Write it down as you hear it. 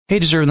Hey,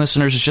 deserving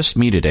listeners, it's just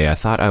me today. I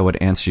thought I would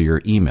answer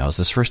your emails.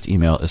 This first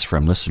email is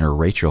from listener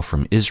Rachel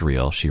from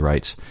Israel. She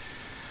writes,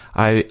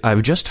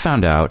 I've just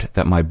found out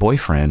that my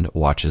boyfriend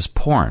watches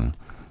porn.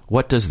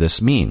 What does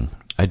this mean?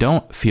 I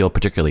don't feel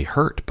particularly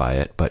hurt by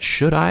it, but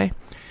should I?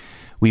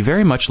 We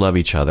very much love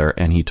each other,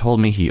 and he told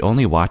me he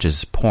only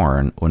watches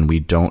porn when we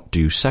don't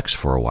do sex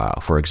for a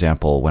while. For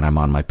example, when I'm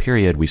on my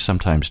period, we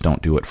sometimes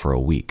don't do it for a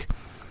week.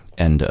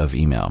 End of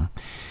email.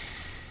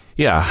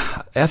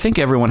 Yeah, I think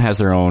everyone has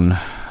their own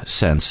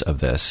sense of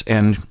this.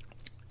 And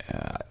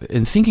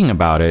in thinking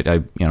about it,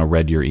 I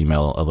read your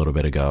email a little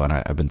bit ago, and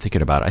I've been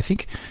thinking about it. I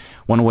think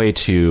one way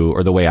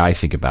or the way I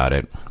think about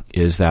it,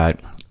 is that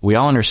we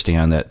all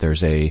understand that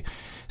there's a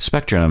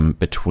spectrum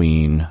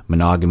between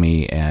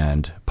monogamy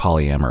and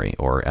polyamory,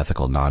 or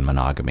ethical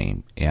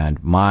non-monogamy.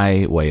 And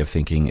my way of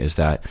thinking is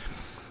that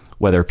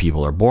whether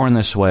people are born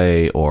this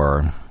way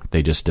or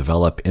they just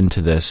develop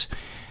into this,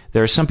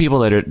 there are some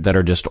people that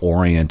are just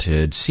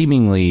oriented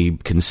seemingly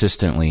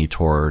consistently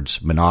towards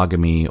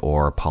monogamy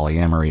or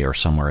polyamory or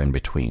somewhere in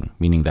between,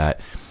 meaning that,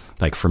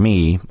 like for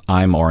me,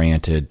 I'm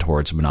oriented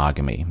towards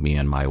monogamy. Me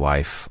and my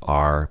wife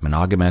are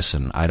monogamous,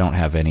 and I don't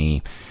have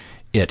any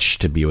itch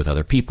to be with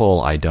other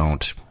people. I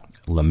don't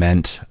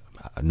lament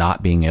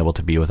not being able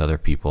to be with other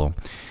people.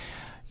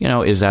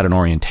 Is that an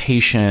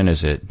orientation?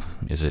 Is it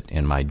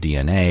in my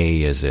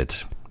DNA? Is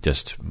it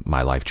just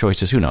my life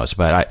choices? Who knows?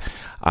 But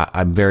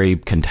I'm very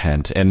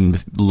content,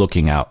 and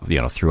looking out,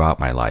 throughout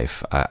my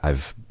life,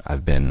 I've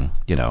been,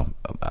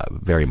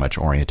 very much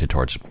oriented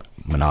towards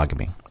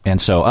monogamy.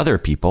 And so other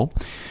people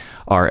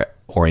are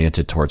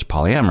oriented towards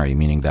polyamory,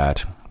 meaning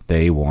that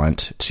they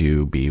want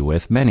to be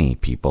with many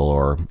people,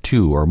 or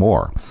two or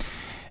more.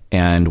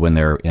 And when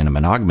they're in a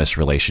monogamous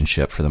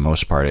relationship, for the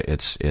most part,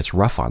 it's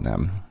rough on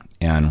them.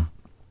 And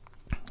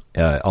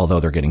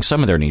although they're getting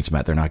some of their needs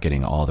met, they're not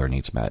getting all their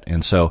needs met.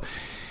 And so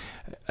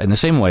in the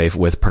same way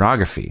with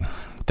pornography,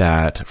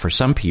 that for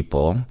some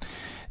people,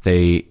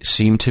 they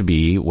seem to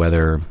be,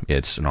 whether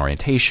it's an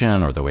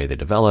orientation or the way they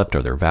developed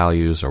or their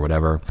values or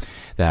whatever,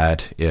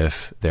 that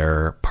if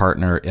their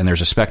partner, and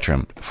there's a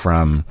spectrum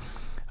from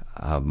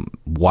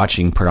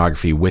watching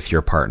pornography with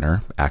your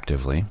partner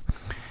actively,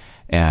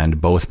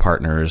 and both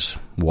partners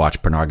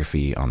watch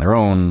pornography on their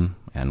own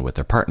and with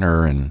their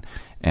partner,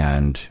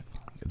 and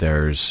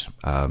there's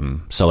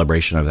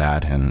celebration of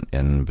that,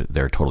 and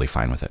they're totally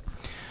fine with it.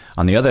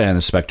 On the other end of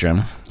the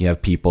spectrum, you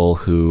have people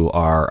who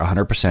are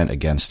 100%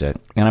 against it.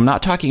 And I'm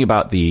not talking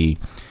about the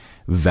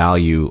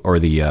value or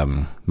the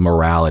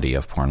morality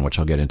of porn, which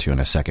I'll get into in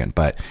a second,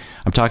 but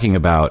I'm talking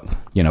about,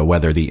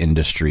 whether the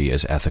industry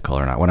is ethical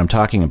or not. What I'm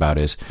talking about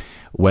is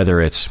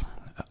whether it's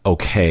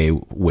okay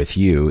with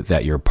you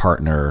that your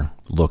partner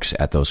looks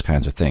at those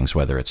kinds of things,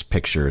 whether it's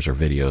pictures or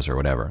videos or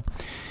whatever.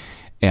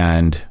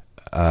 And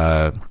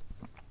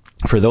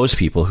for those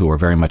people who are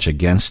very much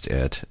against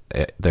it,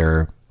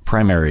 their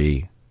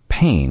primary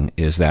pain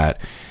is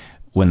that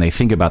when they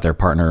think about their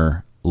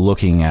partner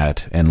looking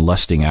at and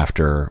lusting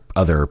after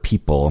other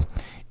people,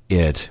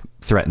 it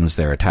threatens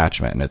their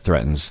attachment, and it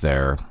threatens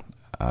their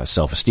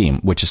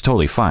self-esteem, which is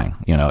totally fine.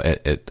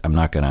 I'm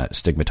not going to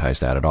stigmatize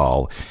that at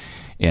all.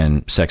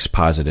 In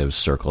sex-positive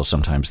circles,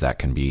 sometimes that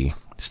can be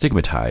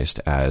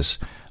stigmatized as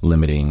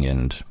limiting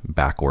and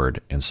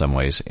backward in some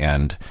ways,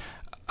 and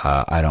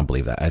I don't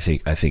believe that. I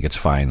think it's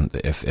fine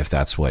if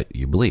that's what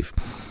you believe,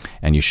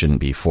 and you shouldn't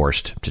be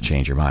forced to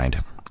change your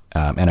mind.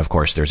 And of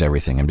course, there's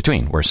everything in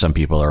between, where some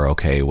people are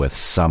okay with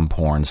some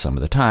porn some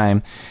of the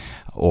time,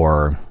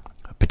 or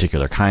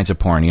particular kinds of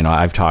porn.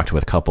 I've talked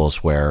with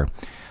couples where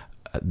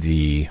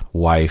the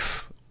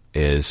wife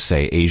is,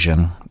 say,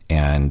 Asian,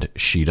 and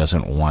she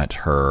doesn't want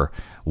her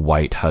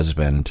white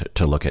husband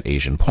to look at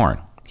Asian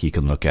porn. He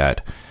can look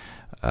at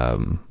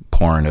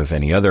porn of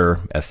any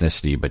other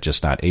ethnicity, but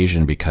just not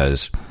Asian,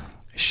 because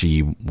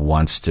she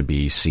wants to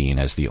be seen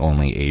as the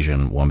only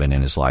Asian woman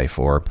in his life,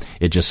 or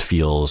it just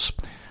feels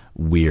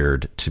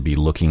weird to be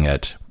looking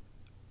at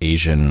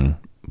Asian,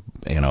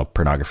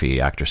 pornography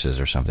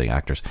actresses or something,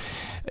 actors.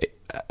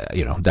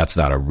 That's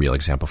not a real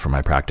example for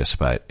my practice,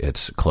 but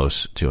it's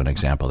close to an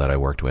example that I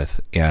worked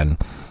with. And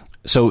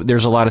so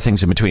there's a lot of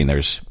things in between.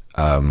 There's,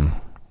 don't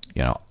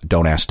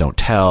ask, don't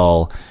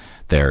tell.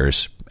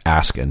 There's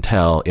ask and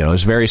tell.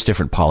 There's various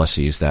different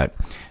policies that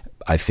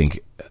I think,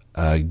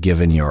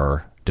 given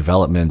your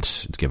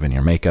development, given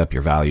your makeup,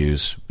 your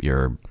values,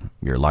 your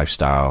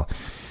lifestyle,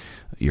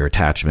 your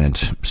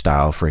attachment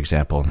style, for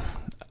example,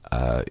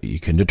 you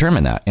can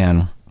determine that.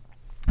 And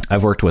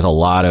I've worked with a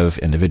lot of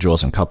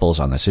individuals and couples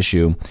on this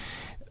issue.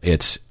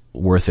 It's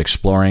worth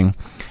exploring.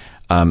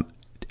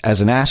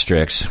 As an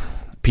asterisk,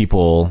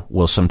 people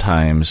will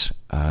sometimes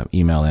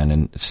email in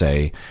and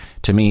say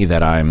to me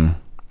that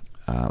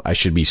I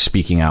should be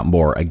speaking out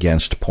more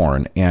against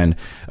porn. And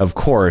of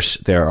course,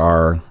 there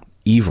are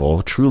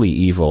truly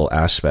evil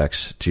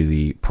aspects to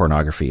the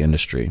pornography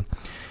industry,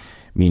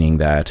 meaning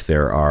that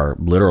there are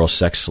literal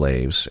sex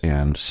slaves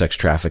and sex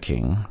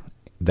trafficking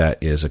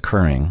that is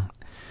occurring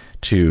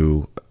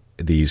to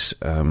these,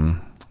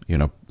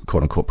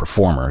 quote unquote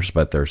performers,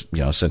 but they're,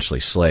 essentially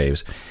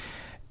slaves.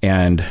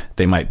 And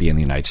they might be in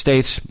the United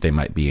States, they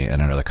might be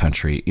in another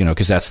country,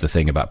 because that's the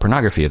thing about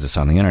pornography is it's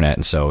on the internet.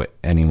 And so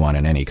anyone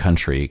in any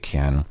country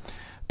can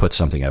put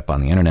something up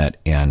on the internet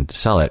and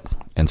sell it.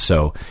 And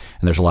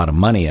there's a lot of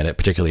money in it,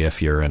 particularly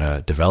if you're in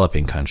a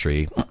developing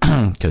country,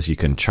 because you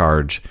can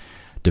charge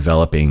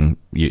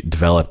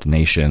developed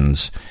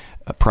nations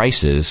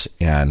prices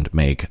and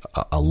make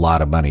a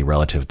lot of money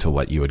relative to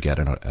what you would get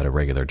at a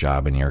regular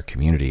job in your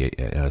community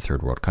in a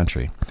third world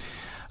country.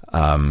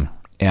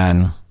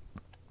 And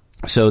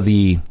so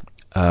the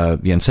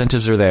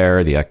incentives are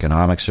there, the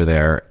economics are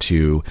there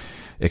to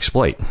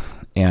exploit.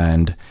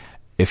 And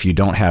if you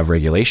don't have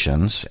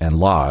regulations and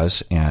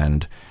laws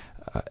and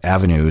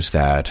avenues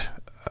that,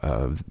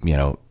 what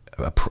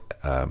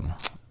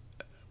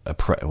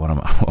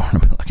am I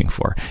looking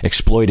for?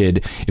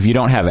 Exploited. If you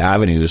don't have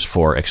avenues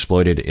for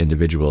exploited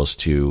individuals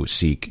to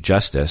seek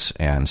justice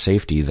and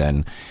safety,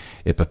 then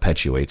it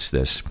perpetuates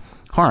this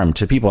harm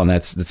to people, and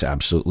that's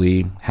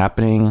absolutely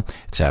happening.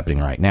 It's happening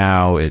right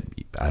now.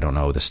 I don't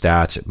know the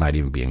stats. It might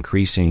even be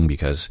increasing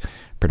because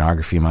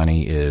pornography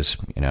money is,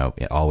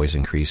 always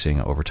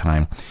increasing over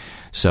time.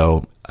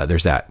 So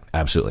there's that.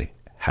 Absolutely.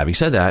 Having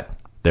said that,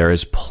 there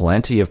is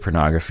plenty of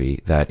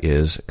pornography that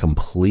is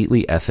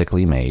completely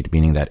ethically made,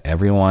 meaning that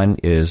everyone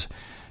is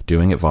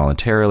doing it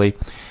voluntarily.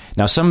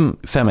 Now, some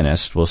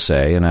feminists will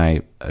say, and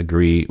I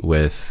agree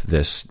with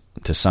this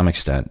to some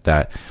extent,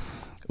 that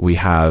we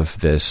have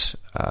this,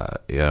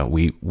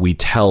 we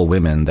tell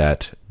women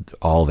that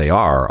all they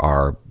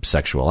are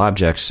sexual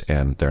objects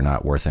and they're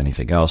not worth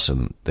anything else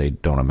and they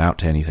don't amount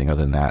to anything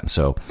other than that. And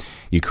so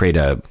you create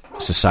a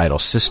societal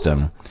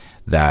system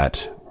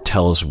that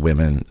tells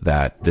women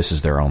that this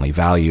is their only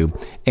value.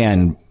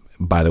 And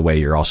by the way,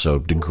 you're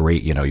also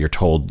you're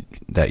told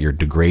that you're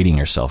degrading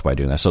yourself by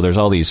doing that. So there's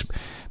all these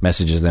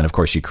messages. Then, of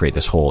course, you create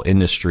this whole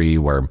industry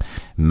where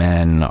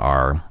men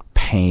are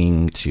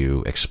paying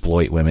to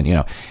exploit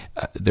women.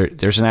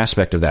 There's an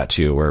aspect of that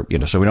too, where,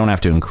 so we don't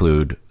have to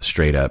include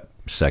straight up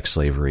sex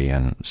slavery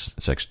and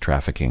sex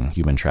trafficking,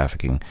 human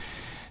trafficking,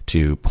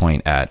 to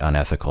point at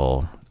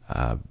unethical,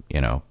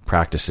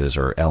 practices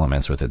or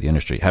elements within the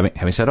industry.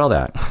 Having said all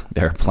that,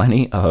 there are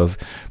plenty of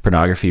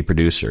pornography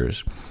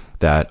producers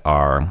that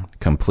are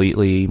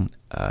completely,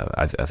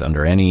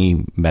 under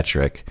any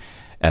metric,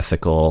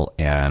 ethical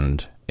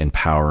and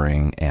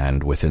empowering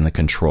and within the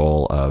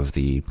control of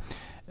the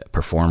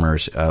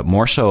performers,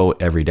 more so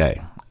every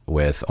day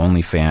with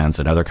OnlyFans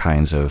and other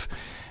kinds of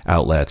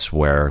outlets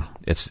where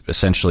it's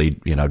essentially,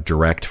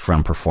 direct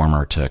from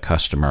performer to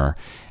customer,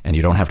 and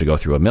you don't have to go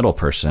through a middle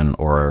person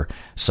or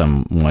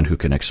someone who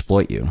can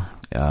exploit you.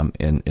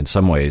 In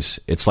some ways,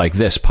 it's like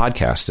this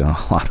podcast in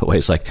a lot of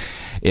ways. Like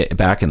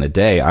back in the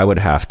day, I would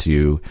have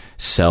to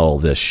sell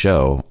this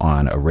show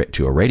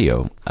to a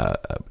radio,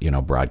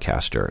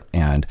 broadcaster,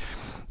 and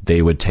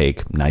they would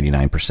take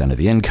 99% of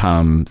the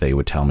income. They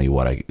would tell me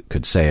what I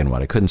could say and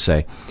what I couldn't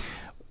say.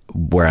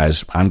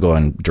 Whereas I'm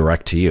going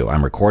direct to you.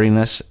 I'm recording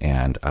this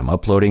and I'm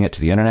uploading it to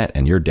the internet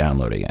and you're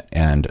downloading it.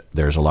 And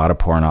there's a lot of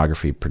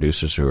pornography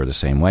producers who are the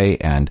same way,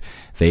 and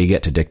they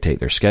get to dictate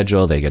their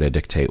schedule. They get to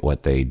dictate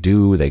what they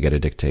do. They get to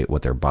dictate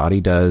what their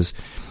body does.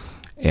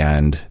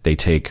 And they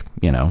take,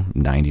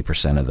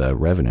 90% of the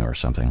revenue or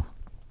something.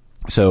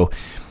 So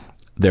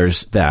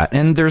there's that.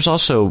 And there's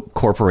also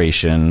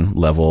corporation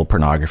level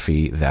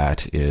pornography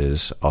that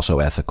is also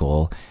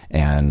ethical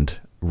and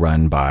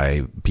run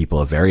by people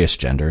of various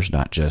genders,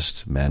 not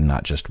just men,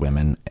 not just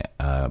women,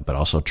 but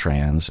also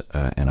trans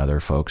and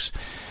other folks.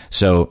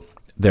 So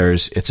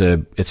it's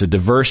a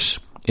diverse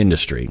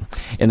industry.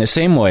 In the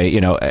same way,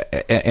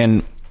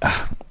 and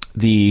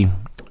the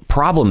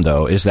problem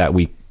though is that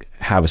we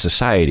have a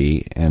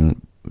society, and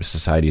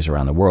societies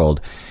around the world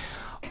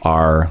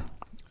are,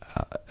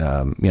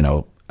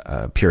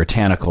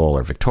 puritanical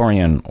or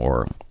Victorian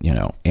or,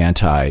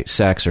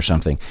 anti-sex or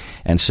something.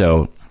 And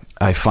so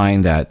I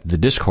find that the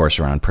discourse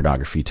around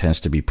pornography tends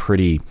to be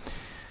pretty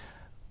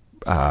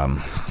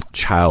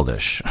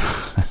childish,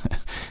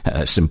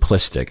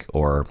 simplistic,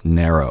 or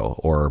narrow,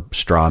 or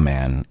straw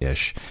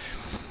man-ish.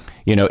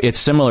 It's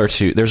similar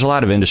to, there's a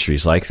lot of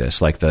industries like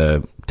this, like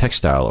the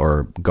textile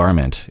or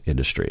garment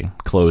industry,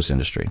 clothes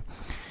industry.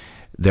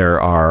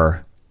 There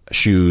are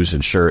shoes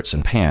and shirts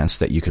and pants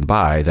that you can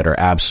buy that are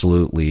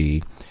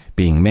absolutely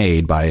being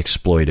made by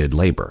exploited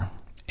labor.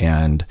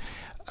 And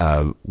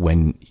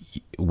when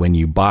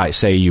you buy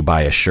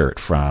a shirt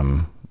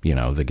from,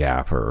 the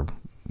Gap or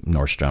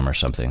Nordstrom or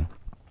something,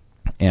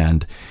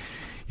 and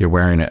you're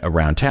wearing it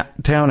around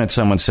town and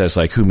someone says,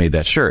 like, who made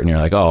that shirt? And you're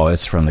like, oh,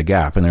 it's from the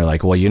Gap. And they're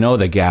like, well,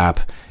 the Gap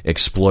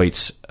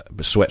exploits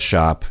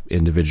sweatshop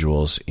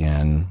individuals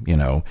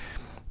in,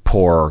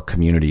 poor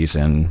communities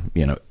in,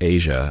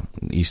 Asia,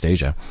 East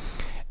Asia.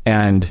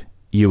 And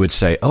you would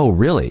say, oh,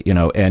 really?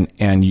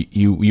 And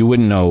you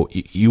wouldn't know,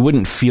 you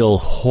wouldn't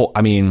feel,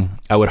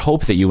 I would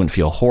hope that you wouldn't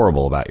feel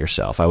horrible about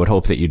yourself. I would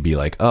hope that you'd be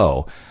like,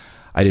 oh,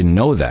 I didn't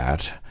know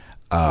that.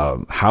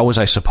 How was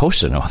I supposed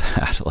to know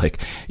that?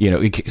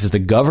 Because the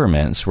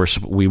governments,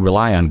 we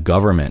rely on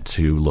government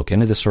to look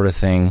into this sort of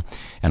thing.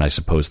 And I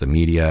suppose the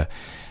media,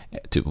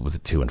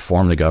 to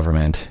inform the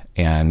government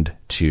and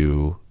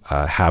to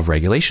have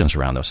regulations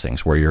around those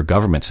things, where your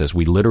government says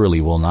we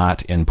literally will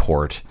not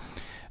import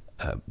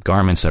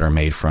garments that are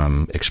made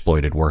from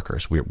exploited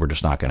workers. We're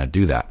just not going to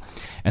do that.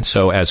 And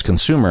so as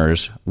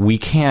consumers, we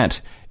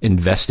can't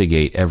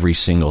investigate every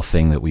single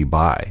thing that we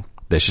buy.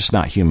 That's just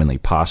not humanly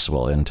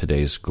possible in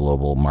today's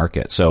global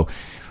market. So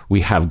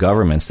we have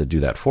governments that do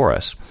that for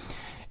us.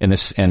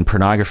 And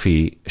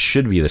pornography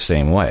should be the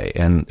same way.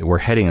 And we're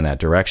heading in that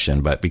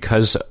direction. But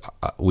because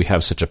we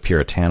have such a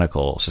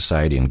puritanical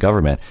society and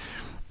government,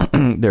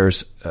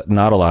 there's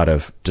not a lot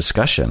of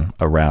discussion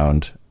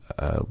around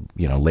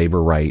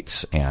labor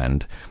rights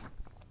and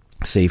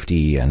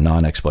safety and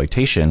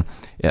non-exploitation.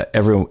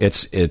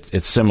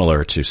 It's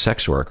similar to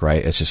sex work,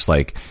 right? It's just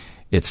like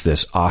it's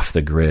this off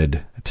the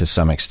grid to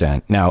some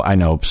extent. Now, I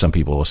know some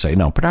people will say,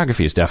 no,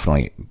 pornography is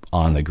definitely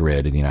on the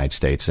grid in the United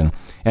States, and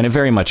it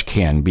very much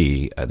can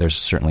be. There's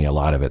certainly a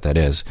lot of it that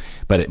is,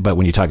 but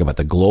when you talk about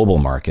the global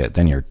market,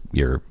 then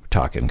you're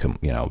talking,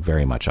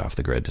 very much off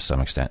the grid to some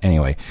extent.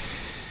 Anyway.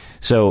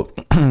 So,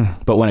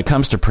 but when it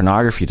comes to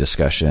pornography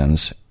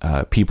discussions,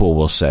 people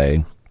will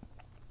say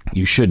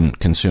you shouldn't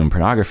consume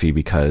pornography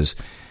because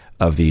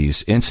of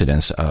these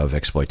incidents of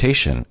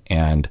exploitation,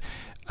 and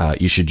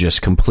you should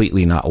just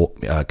completely not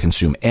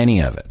consume any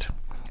of it.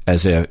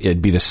 As if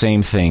it'd be the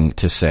same thing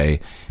to say,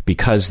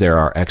 because there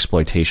are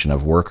exploitation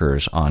of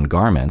workers on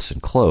garments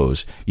and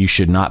clothes, you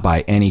should not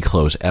buy any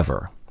clothes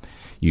ever.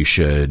 You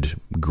should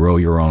grow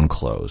your own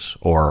clothes,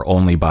 or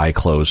only buy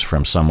clothes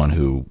from someone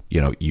who,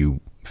 you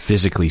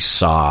physically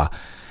saw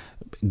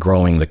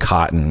growing the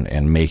cotton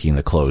and making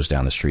the clothes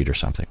down the street or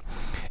something.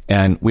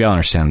 And we all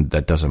understand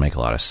that doesn't make a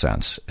lot of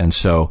sense. And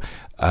so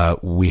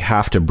we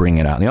have to bring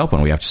it out in the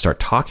open. We have to start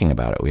talking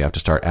about it. We have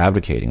to start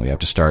advocating. We have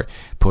to start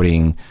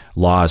putting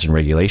laws and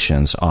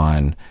regulations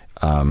on,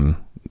 the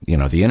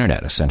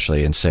internet,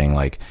 essentially, and saying,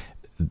 like,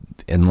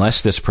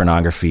 unless this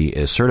pornography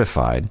is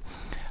certified,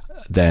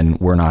 then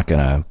we're not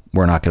gonna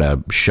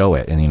show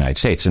it in the United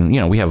States.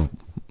 And we have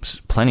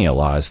plenty of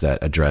laws that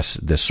address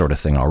this sort of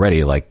thing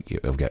already. Like,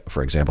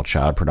 for example,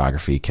 child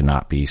pornography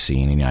cannot be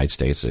seen in the United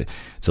States.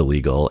 It's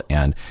illegal.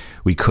 And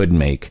we could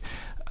make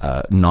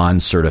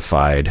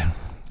non-certified,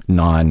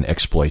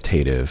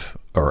 non-exploitative,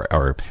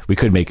 or we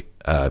could make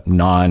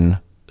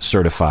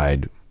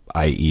non-certified,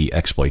 i.e.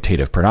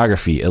 exploitative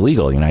pornography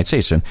illegal in the United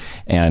States.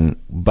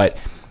 But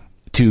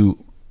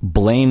to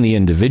blame the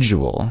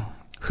individual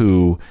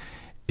who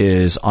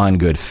is on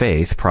good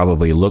faith,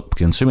 probably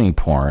consuming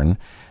porn,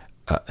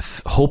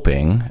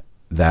 hoping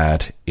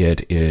that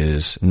it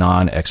is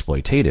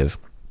non-exploitative,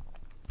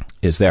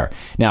 is there.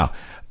 Now,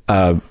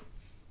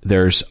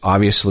 there's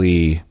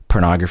obviously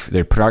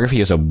pornography.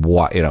 Pornography is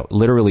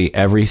literally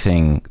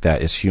everything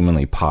that is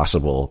humanly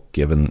possible,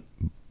 given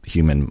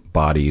human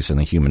bodies and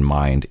the human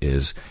mind,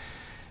 is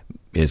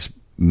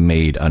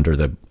made under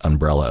the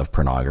umbrella of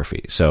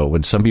pornography. So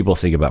when some people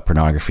think about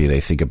pornography,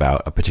 they think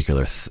about a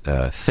particular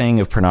thing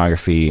of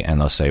pornography,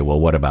 and they'll say, well,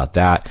 what about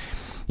that?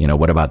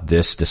 What about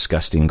this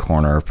disgusting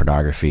corner of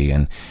pornography?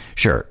 And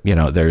sure,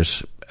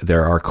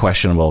 there are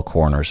questionable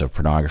corners of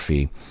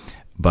pornography,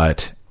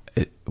 but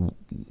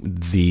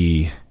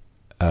we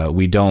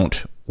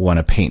don't want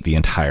to paint the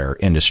entire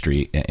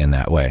industry in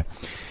that way.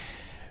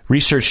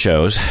 Research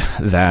shows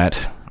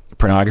that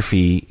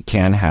pornography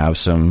can have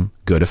some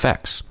good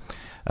effects.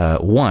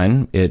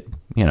 One, it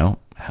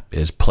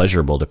is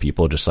pleasurable to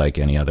people, just like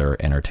any other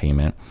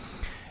entertainment.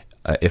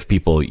 If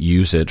people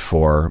use it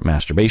for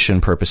masturbation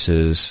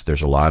purposes,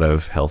 there's a lot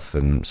of health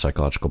and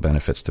psychological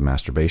benefits to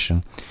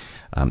masturbation.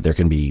 There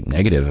can be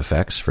negative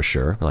effects, for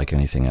sure, like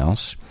anything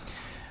else.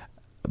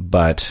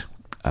 But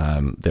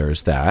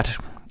there's that.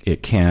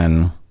 It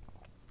can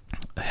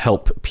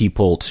help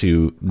people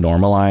to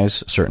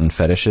normalize certain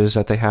fetishes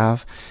that they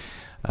have.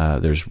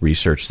 There's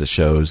research that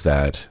shows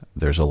that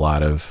there's a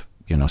lot of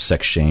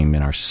sex shame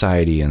in our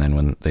society, and then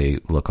when they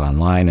look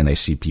online and they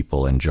see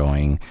people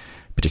enjoying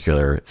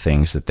particular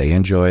things that they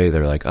enjoy,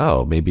 they're like,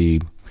 oh,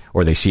 maybe,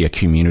 or they see a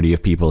community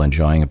of people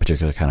enjoying a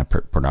particular kind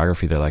of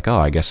pornography, they're like, oh,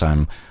 I guess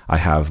I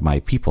have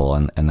my people,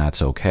 and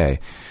that's okay.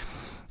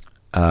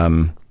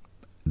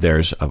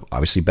 There's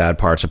obviously bad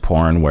parts of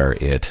porn where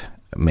it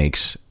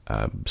makes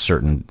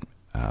certain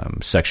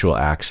sexual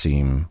acts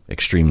seem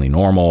extremely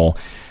normal.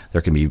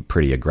 There can be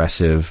pretty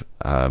aggressive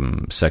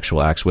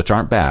sexual acts, which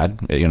aren't bad.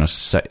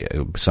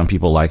 Some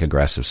people like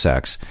aggressive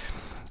sex,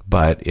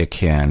 but it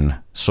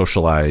can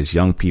socialize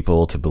young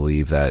people to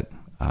believe that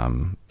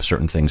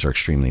certain things are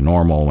extremely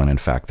normal when in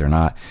fact they're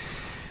not.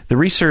 The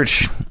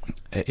research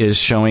is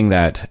showing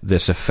that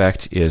this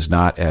effect is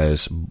not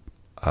as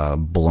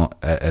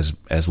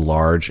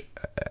large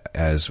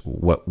as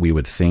what we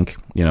would think.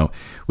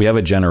 We have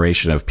a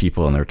generation of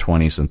people in their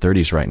 20s and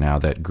 30s right now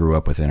that grew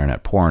up with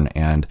internet porn,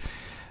 and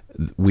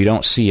we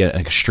don't see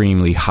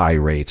extremely high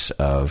rates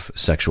of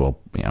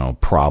sexual,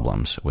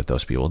 problems with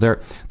those people.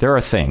 There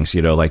are things,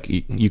 like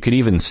you could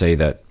even say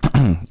that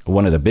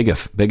one of the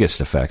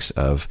biggest effects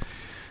of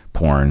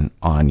porn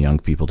on young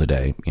people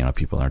today,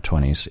 people in their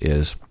 20s,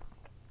 is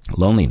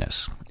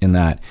loneliness. In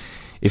that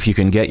if you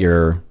can get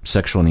your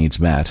sexual needs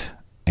met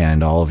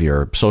and all of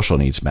your social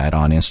needs met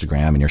on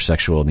Instagram and your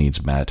sexual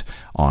needs met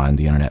on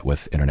the internet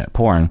with internet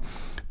porn,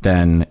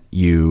 then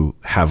you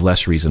have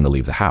less reason to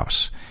leave the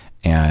house.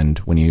 And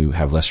when you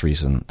have less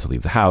reason to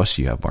leave the house,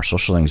 you have more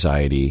social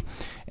anxiety,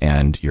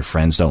 and your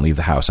friends don't leave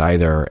the house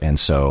either. And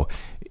so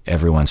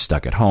everyone's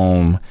stuck at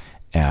home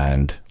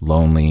and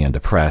lonely and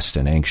depressed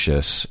and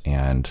anxious,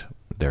 and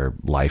their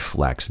life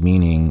lacks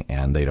meaning,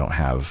 and they don't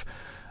have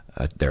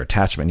their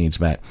attachment needs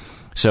met.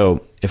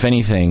 So if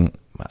anything,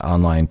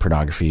 online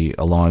pornography,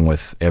 along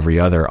with every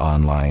other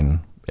online,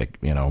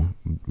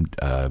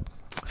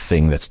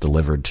 thing that's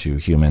delivered to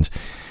humans,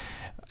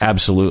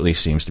 absolutely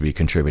seems to be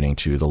contributing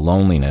to the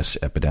loneliness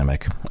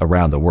epidemic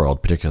around the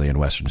world, particularly in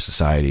Western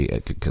society,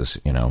 because,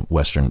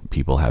 Western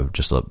people have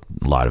just a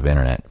lot of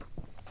internet.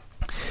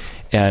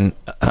 And,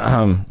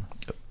 but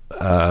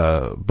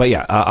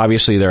yeah,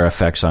 obviously there are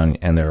effects on,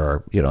 and there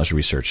are, there's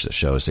research that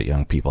shows that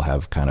young people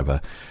have kind of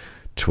a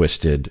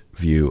twisted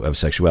view of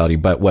sexuality.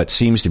 But what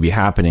seems to be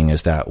happening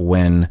is that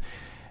when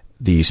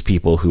these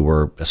people who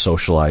were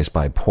socialized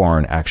by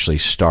porn actually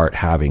start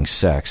having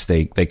sex,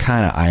 they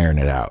kind of iron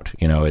it out.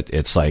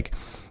 It's like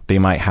they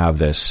might have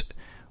this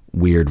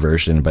weird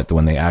version, but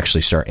when they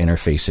actually start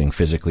interfacing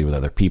physically with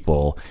other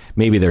people,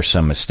 maybe there's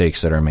some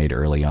mistakes that are made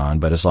early on,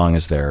 but as long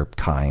as they're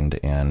kind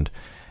and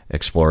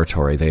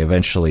exploratory, they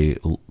eventually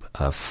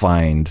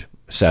find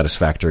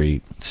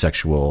satisfactory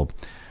sexual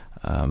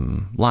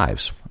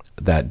lives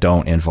that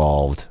don't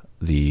involve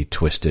the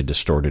twisted,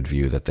 distorted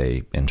view that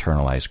they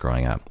internalized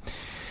growing up.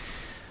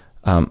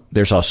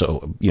 There's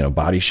also,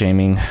 body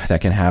shaming that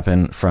can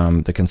happen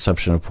from the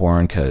consumption of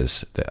porn,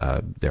 because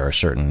there are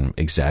certain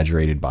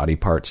exaggerated body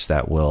parts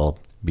that will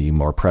be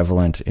more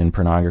prevalent in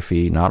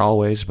pornography. Not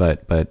always,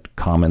 but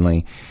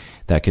commonly,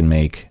 that can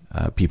make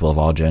people of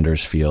all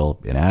genders feel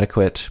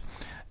inadequate.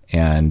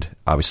 And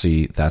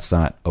obviously that's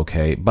not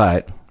okay,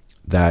 but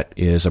that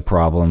is a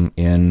problem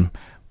in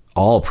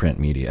all print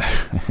media,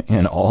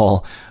 in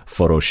all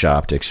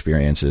photoshopped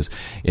experiences,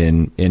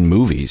 in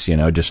movies.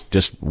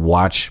 Just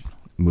watch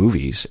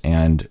movies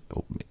and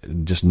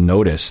just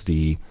notice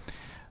the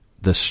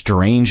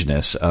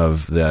strangeness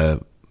of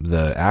the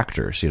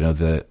actors,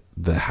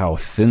 the how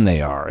thin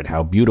they are and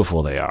how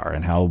beautiful they are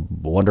and how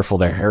wonderful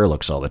their hair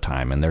looks all the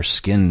time and their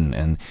skin,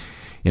 and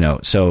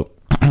so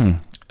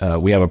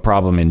we have a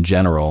problem in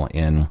general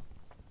in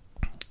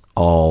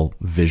all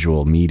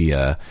visual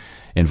media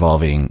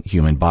involving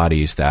human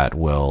bodies that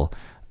will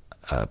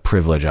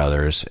privilege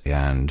others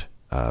and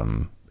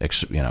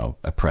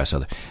oppress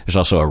others. There's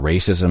also a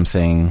racism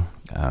thing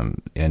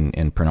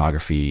in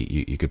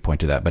pornography. You could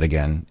point to that, but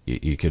again,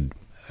 you could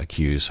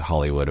accuse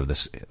Hollywood of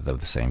the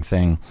same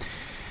thing.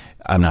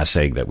 I'm not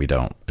saying that we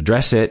don't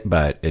address it,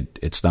 but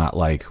it's not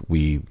like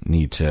we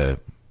need to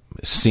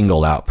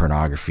single out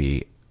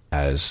pornography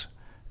as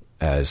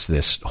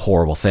this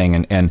horrible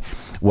thing. And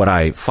what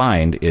I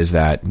find is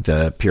that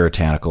the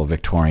puritanical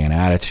Victorian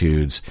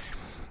attitudes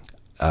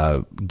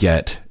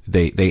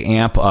they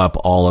amp up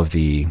all of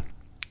the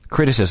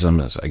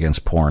criticisms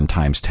against porn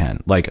times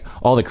 10. Like,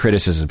 all the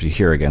criticisms you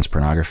hear against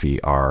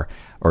pornography are,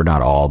 or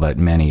not all, but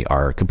many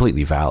are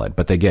completely valid,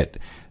 but they get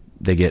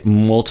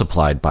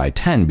multiplied by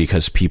 10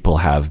 because people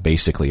have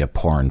basically a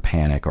porn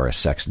panic or a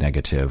sex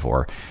negative,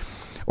 or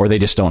they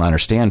just don't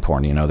understand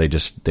porn.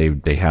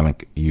 They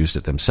haven't used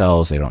it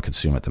themselves. They don't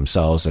consume it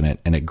themselves, and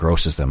it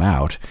grosses them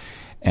out.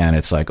 And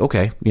it's like,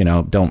 okay,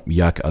 don't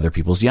yuck other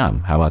people's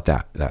yum. How about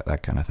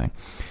that kind of thing?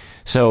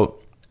 So,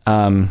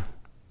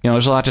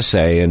 there's a lot to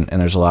say, and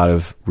there's a lot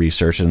of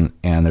research, and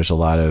there's a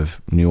lot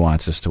of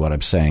nuances to what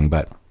I'm saying.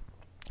 But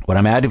what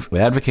I'm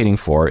advocating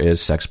for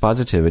is sex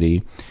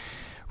positivity,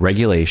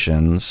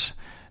 regulations,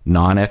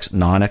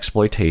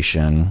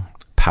 non-exploitation,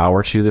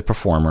 power to the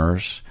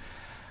performers,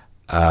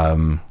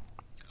 don't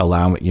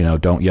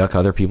yuck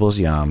other people's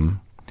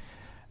yum,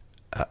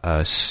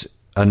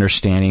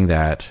 understanding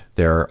that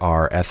there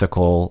are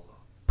ethical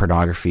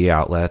pornography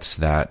outlets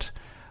that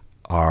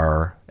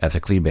are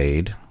ethically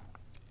made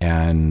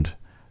and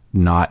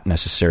not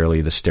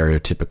necessarily the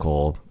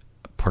stereotypical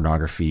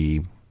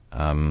pornography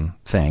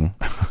thing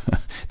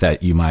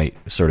that you might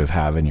sort of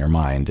have in your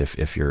mind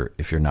if you're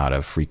not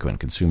a frequent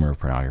consumer of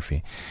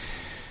pornography.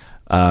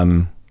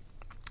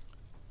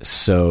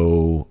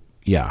 So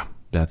yeah,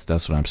 that's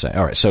what I'm saying.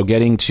 All right. So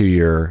getting to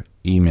your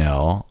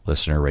email,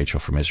 listener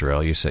Rachel from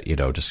Israel, you said,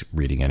 just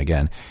reading it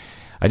again.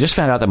 I just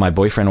found out that my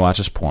boyfriend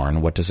watches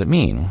porn. What does it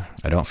mean?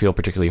 I don't feel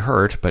particularly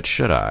hurt, but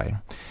should I?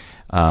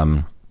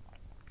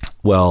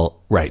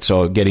 Well, right.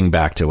 So getting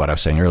back to what I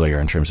was saying earlier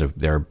in terms of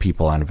there are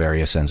people on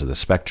various ends of the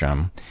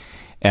spectrum.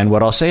 And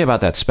what I'll say about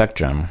that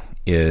spectrum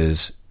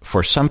is,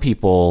 for some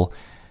people,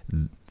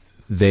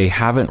 they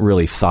haven't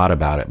really thought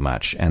about it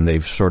much, and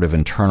they've sort of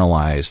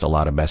internalized a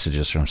lot of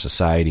messages from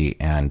society,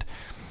 and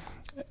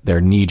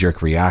their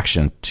knee-jerk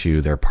reaction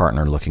to their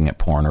partner looking at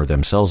porn or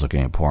themselves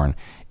looking at porn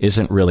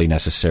isn't really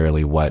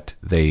necessarily what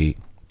they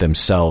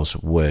themselves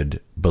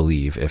would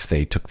believe if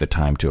they took the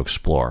time to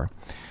explore.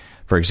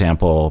 For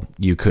example,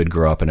 you could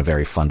grow up in a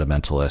very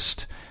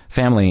fundamentalist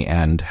family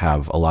and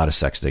have a lot of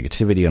sex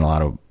negativity and a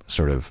lot of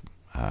sort of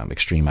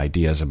extreme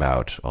ideas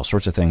about all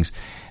sorts of things,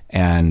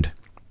 and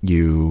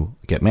you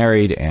get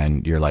married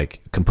and you're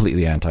like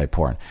completely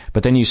anti-porn.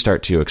 But then you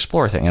start to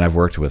explore things, and I've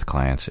worked with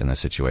clients in this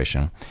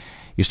situation.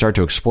 You start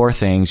to explore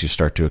things, you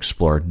start to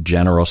explore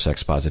general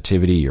sex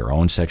positivity, your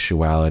own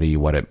sexuality,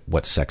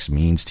 what sex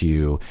means to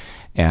you,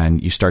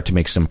 and you start to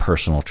make some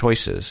personal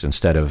choices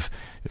instead of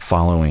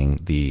following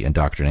the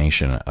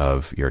indoctrination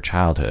of your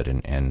childhood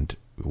and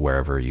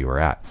wherever you were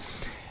at.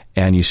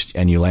 And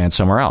you land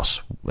somewhere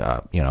else.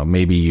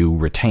 Maybe you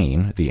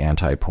retain the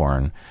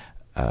anti-porn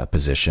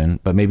position,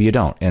 but maybe you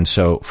don't. And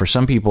so for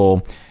some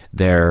people,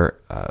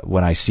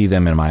 when I see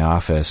them in my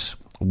office,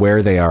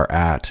 where they are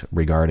at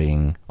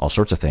regarding all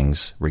sorts of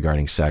things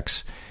regarding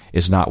sex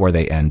is not where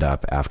they end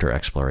up after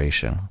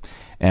exploration.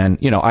 And,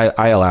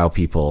 I allow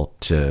people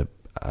to,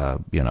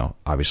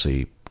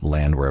 obviously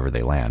land wherever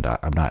they land.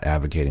 I'm not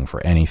advocating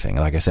for anything.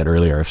 Like I said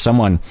earlier, if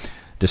someone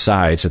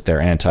decides that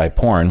they're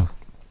anti-porn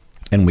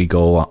and we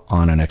go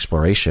on an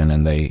exploration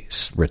and they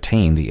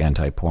retain the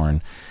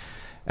anti-porn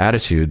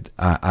attitude,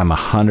 I'm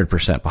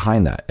 100%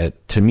 behind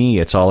that. To me,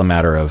 it's all a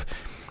matter of,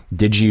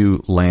 did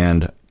you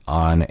land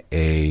on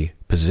a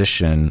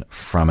position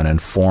from an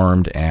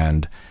informed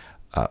and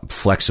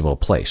flexible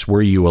place?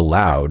 Were you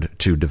allowed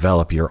to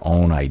develop your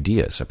own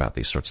ideas about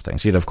these sorts of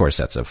things? Of course,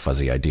 that's a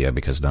fuzzy idea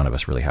because none of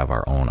us really have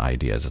our own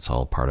ideas. It's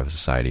all part of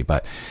society.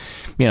 But,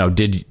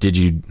 did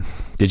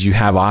you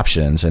have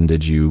options, and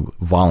did you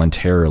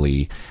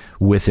voluntarily,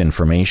 with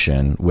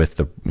information, with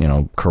the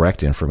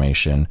correct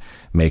information,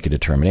 make a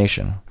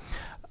determination?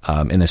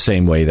 In the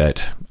same way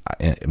that,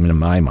 in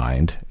my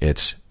mind,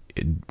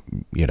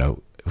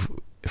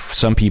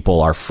 some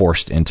people are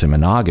forced into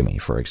monogamy,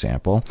 for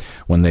example,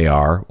 when they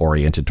are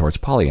oriented towards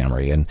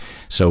polyamory. And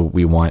so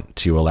we want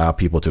to allow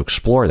people to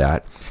explore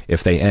that.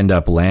 If they end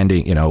up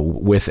landing,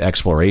 with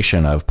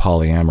exploration of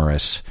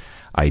polyamorous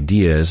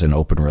ideas and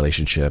open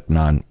relationship,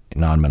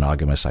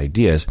 non-monogamous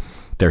ideas,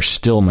 they're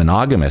still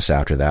monogamous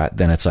after that,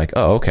 then it's like,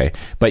 oh, okay.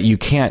 But you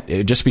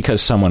can't, just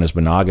because someone is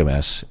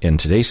monogamous in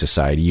today's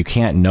society, you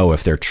can't know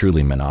if they're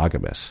truly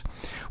monogamous.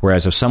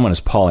 Whereas if someone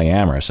is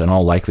polyamorous, in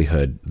all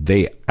likelihood,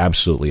 they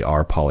absolutely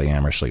are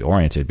polyamorously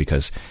oriented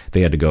because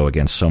they had to go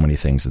against so many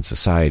things in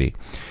society.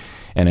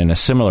 And in a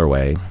similar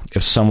way,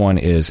 if someone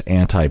is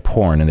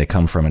anti-porn and they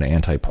come from an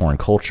anti-porn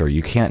culture,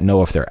 you can't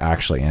know if they're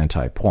actually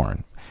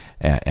anti-porn.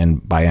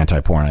 And by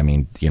anti-porn, I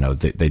mean,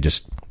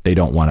 they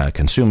don't want to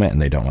consume it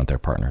and they don't want their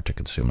partner to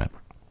consume it.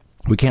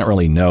 We can't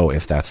really know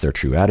if that's their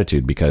true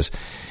attitude because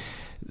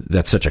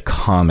that's such a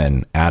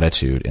common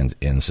attitude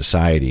in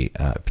society,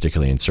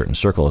 particularly in certain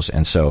circles.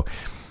 And so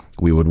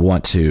we would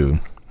want to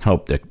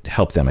help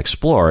them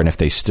explore. And if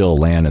they still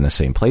land in the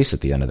same place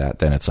at the end of that,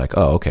 then it's like,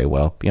 oh, okay,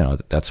 well,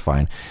 that's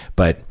fine.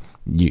 But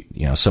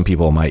some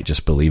people might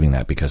just believing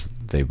that because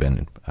they've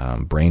been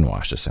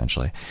brainwashed,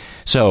 essentially.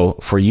 So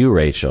for you,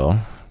 Rachel,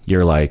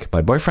 you're like,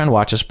 my boyfriend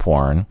watches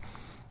porn.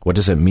 What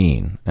does it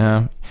mean?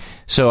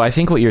 So I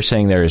think what you're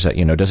saying there is that,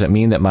 does it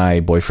mean that my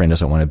boyfriend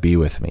doesn't want to be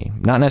with me?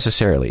 Not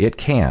necessarily. It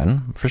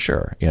can, for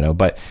sure,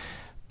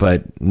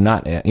 but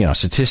not,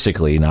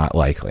 statistically not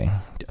likely.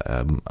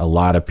 A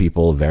lot of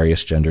people,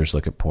 various genders,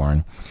 look at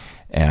porn,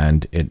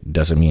 and it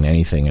doesn't mean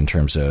anything in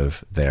terms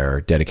of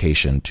their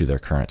dedication to their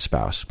current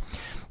spouse.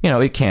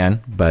 It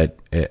can, but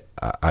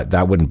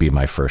that wouldn't be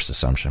my first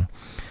assumption.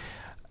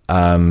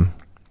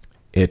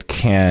 It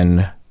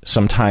can.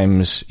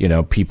 Sometimes,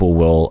 people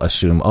will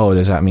assume, oh,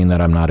 does that mean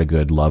that I'm not a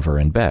good lover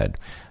in bed?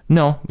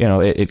 No,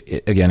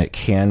 it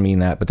can mean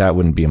that, but that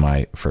wouldn't be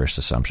my first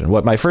assumption.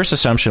 What my first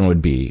assumption would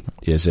be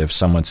is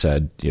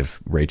if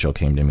Rachel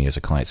came to me as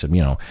a client and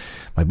said,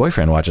 my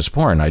boyfriend watches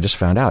porn, I just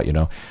found out,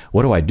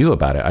 what do I do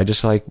about it? I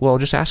just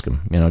just ask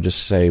him,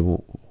 just say,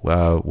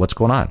 what's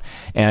going on?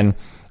 And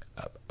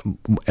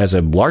as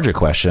a larger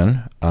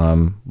question,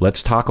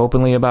 let's talk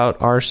openly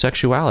about our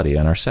sexuality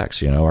and our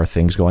sex. Are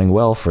things going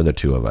well for the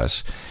two of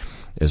us?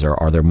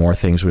 Are there more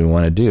things we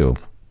want to do?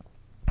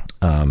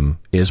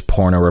 Is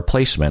porn a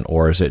replacement,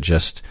 or is it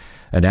just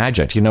an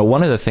adjunct?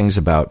 One of the things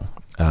about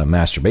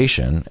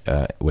masturbation,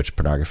 which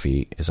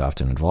pornography is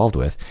often involved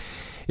with,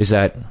 is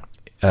that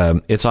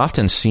it's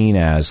often seen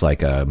as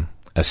like a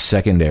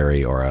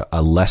secondary or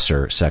a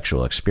lesser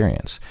sexual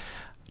experience.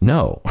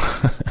 No,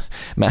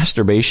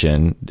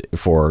 masturbation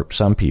for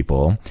some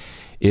people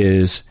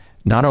is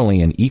not only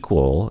an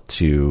equal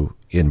to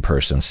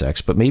in-person sex,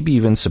 but maybe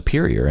even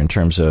superior in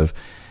terms of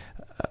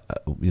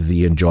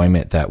the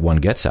enjoyment that one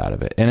gets out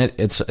of it. And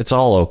it's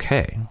all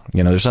okay.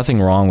 There's nothing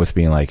wrong with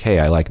being like, hey,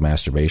 I like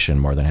masturbation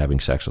more than having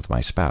sex with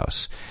my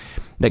spouse.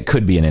 That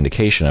could be an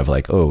indication of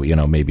like, oh,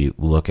 maybe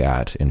look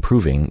at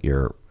improving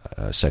your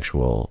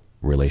sexual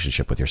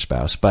relationship with your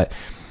spouse. But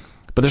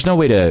there's no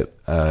way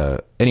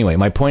to, anyway,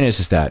 my point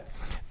is that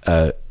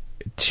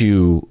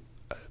to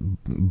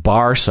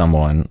bar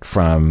someone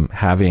from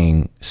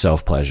having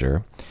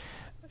self-pleasure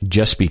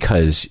just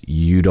because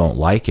you don't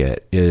like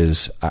it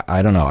is,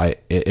 I don't know,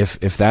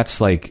 if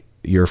that's like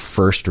your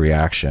first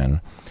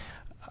reaction,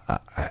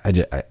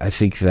 I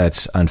think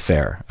that's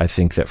unfair. I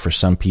think that for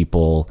some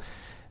people,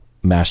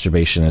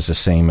 masturbation is the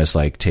same as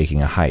like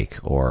taking a hike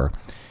or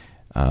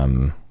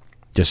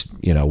just,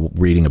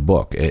 reading a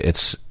book.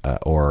 It's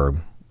or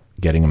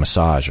getting a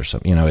massage or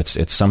something.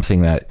 It's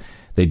something that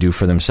they do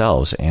for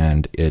themselves,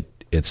 and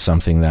it's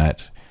something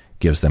that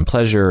gives them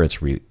pleasure.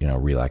 It's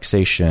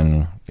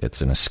relaxation.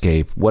 It's an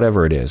escape.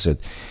 Whatever it is,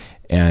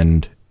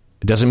 and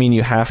it doesn't mean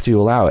you have to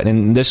allow it.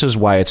 And this is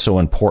why it's so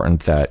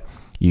important that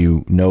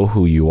you know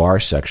who you are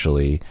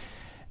sexually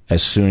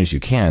as soon as you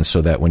can,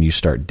 so that when you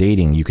start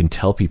dating, you can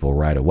tell people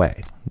right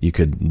away. You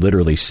could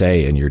literally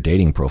say in your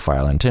dating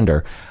profile on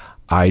Tinder,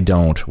 I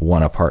don't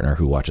want a partner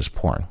who watches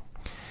porn.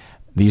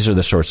 These are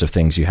the sorts of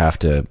things you have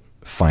to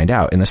find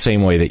out. In the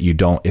same way that you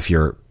don't, if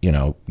you're,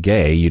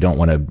 gay, you don't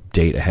want to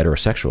date a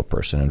heterosexual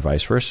person and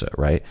vice versa,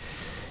 right?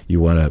 You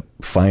want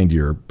to find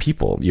your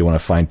people. You want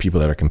to find people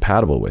that are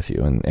compatible with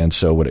you. And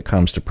so when it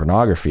comes to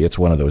pornography, it's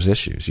one of those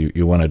issues.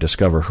 You want to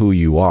discover who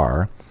you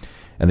are,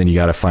 and then you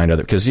got to find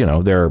other, because,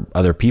 there are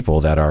other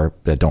people that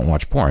don't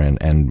watch porn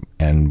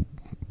and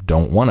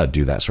don't want to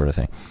do that sort of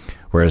thing.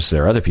 Whereas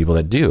there are other people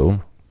that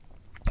do,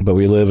 but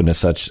we live in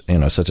such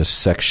a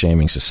sex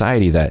shaming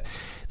society that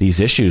these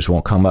issues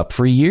won't come up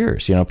for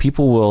years.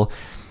 People will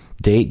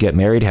date, get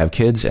married, have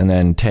kids, and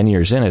then 10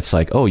 years in, it's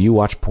like, oh, you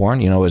watch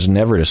porn? It was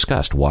never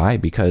discussed. Why?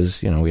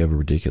 Because, we have a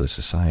ridiculous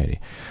society.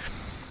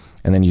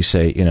 And then you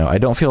say, I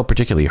don't feel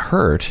particularly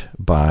hurt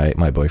by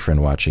my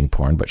boyfriend watching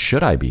porn, but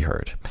should I be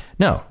hurt?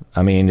 No.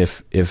 I mean,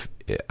 if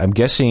I'm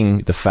guessing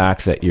the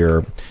fact that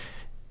you're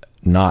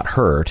not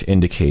hurt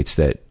indicates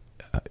that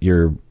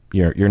you're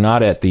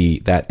not at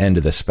that end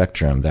of the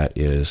spectrum that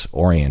is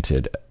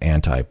oriented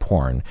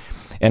anti-porn.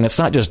 And it's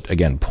not just,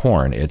 again,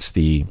 porn. It's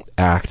the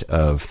act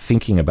of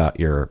thinking about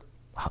your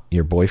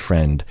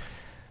boyfriend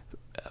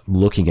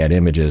looking at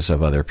images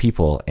of other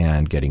people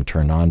and getting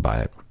turned on by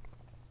it,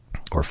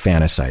 or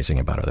fantasizing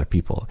about other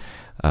people.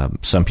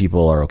 Some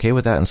people are okay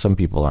with that, and some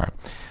people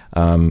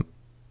aren't.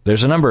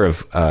 There's a number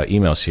of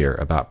emails here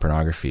about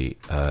pornography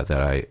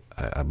that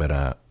I'm going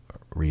to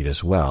read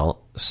as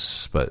well.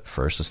 But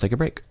first, let's take a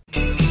break.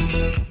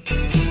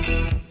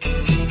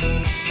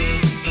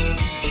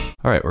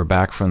 All right, we're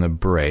back from the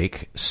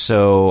break.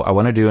 So I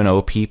want to do an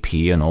OPP,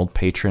 an old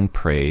patron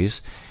praise.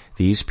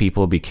 These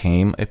people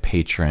became a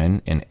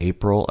patron in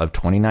April of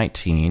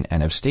 2019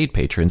 and have stayed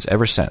patrons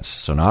ever since.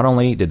 So not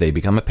only did they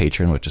become a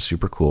patron, which is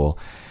super cool,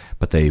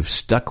 but they've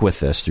stuck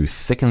with us through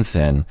thick and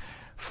thin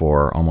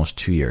for almost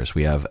 2 years.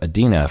 We have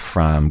Adina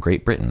from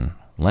Great Britain,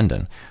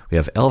 London. We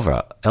have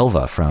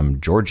Elva from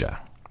Georgia.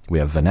 We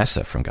have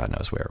Vanessa from God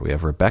knows where. We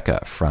have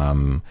Rebecca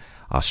from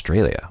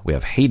Australia. We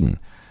have Hayden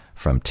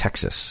from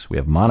Texas. We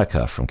have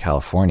Monica from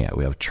California.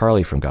 We have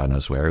Charlie from God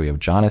knows where. We have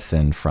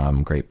Jonathan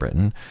from Great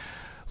Britain.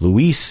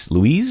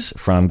 Louise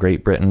from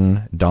Great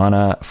Britain.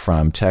 Donna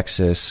from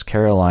Texas.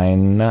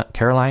 Caroline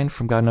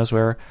from God knows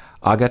where.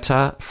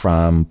 Agata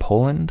from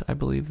Poland, I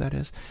believe that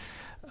is.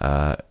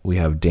 We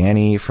have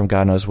Danny from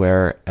God knows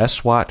where.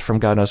 Eswat from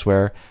God knows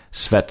where.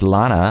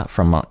 Svetlana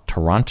from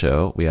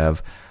Toronto. We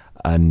have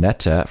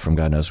Aneta from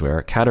God knows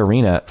where.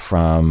 Katarina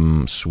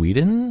from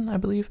Sweden, I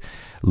believe.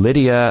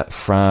 Lydia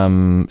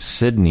from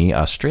Sydney,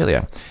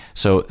 Australia.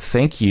 So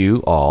thank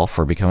you all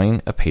for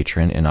becoming a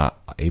patron in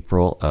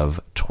April of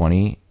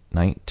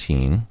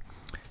 2019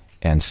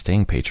 and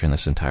staying patron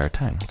this entire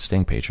time,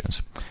 staying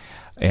patrons.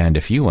 And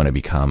if you want to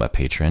become a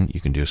patron,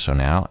 you can do so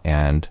now.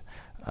 And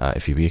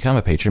if you become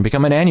a patron,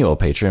 become an annual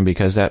patron,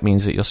 because that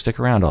means that you'll stick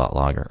around a lot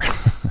longer.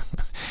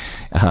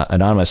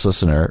 Anonymous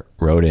listener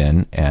wrote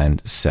in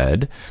and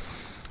said,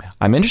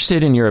 I'm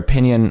interested in your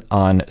opinion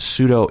on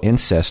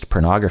pseudo-incest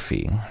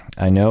pornography.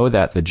 I know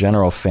that the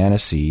general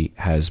fantasy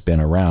has been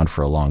around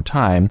for a long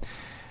time,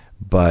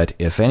 but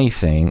if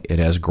anything, it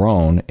has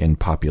grown in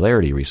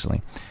popularity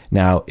recently.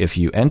 Now, if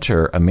you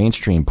enter a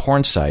mainstream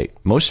porn site,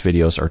 most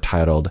videos are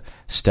titled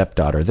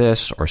Stepdaughter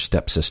This or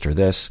Stepsister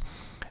This.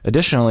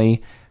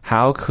 Additionally,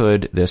 how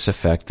could this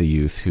affect the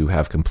youth who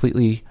have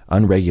completely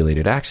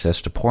unregulated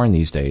access to porn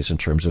these days in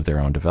terms of their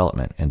own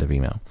development? End of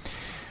email.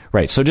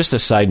 Right. So just a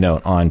side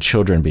note on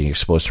children being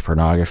exposed to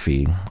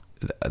pornography.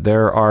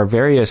 There are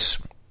various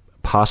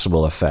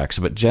possible effects,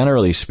 but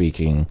generally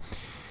speaking,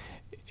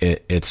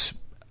 it's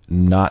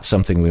not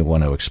something we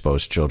want to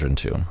expose children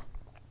to.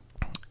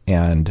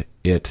 And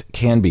it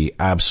can be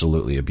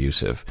absolutely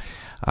abusive.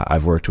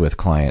 I've worked with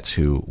clients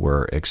who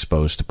were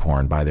exposed to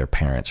porn by their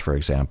parents, for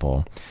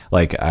example.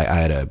 Like I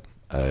had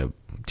a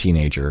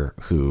teenager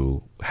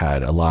who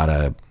had a lot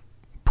of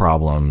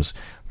problems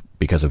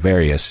because of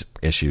various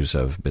issues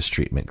of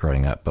mistreatment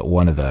growing up. But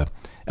one of the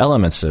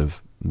elements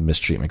of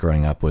mistreatment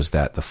growing up was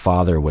that the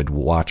father would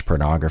watch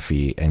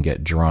pornography and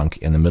get drunk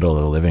in the middle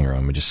of the living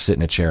room and just sit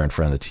in a chair in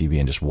front of the TV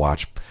and just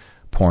watch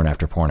porn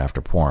after porn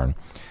after porn.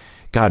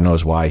 God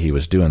knows why he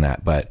was doing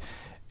that,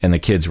 and the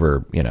kids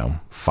were,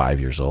 5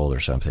 years old or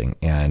something.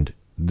 And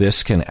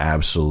this can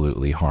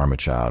absolutely harm a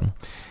child.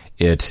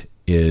 It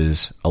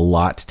is a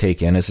lot to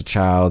take in as a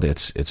child.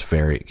 It's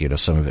very,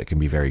 some of it can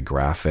be very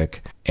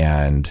graphic,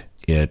 and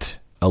it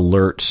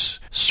alerts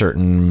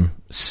certain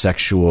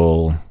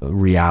sexual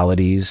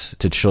realities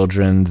to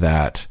children,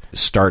 that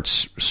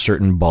starts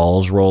certain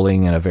balls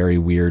rolling in a very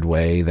weird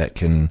way that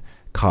can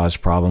cause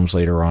problems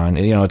later on.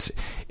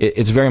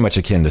 It's very much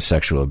akin to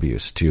sexual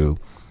abuse to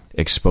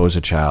expose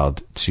a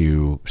child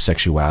to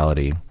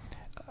sexuality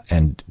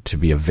and to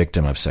be a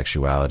victim of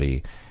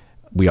sexuality.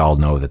 We all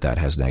know that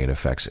has negative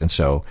effects. And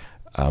so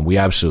we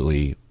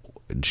absolutely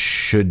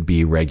should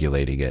be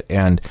regulating it.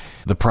 And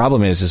the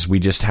problem is we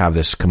just have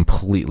this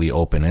completely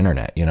open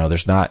internet.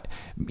 There's not,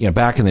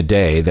 back in the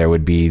day, there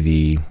would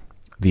be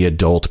the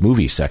adult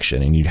movie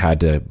section, and you had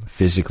to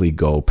physically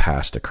go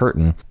past a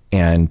curtain.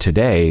 And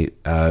today,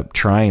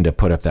 trying to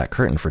put up that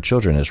curtain for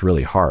children is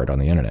really hard on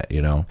the internet.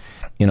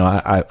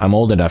 I'm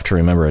old enough to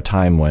remember a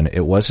time when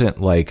it wasn't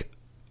like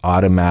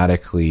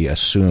automatically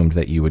assumed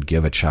that you would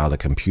give a child a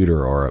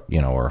computer or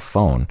a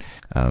phone.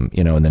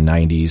 In the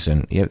 90s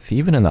and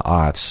even in the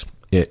aughts,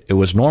 it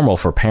was normal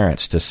for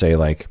parents to say,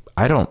 like,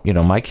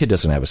 my kid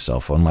doesn't have a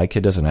cell phone, my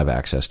kid doesn't have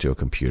access to a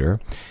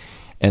computer.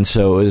 And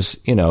so it was,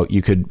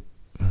 you could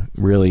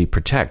really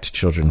protect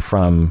children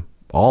from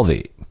all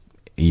the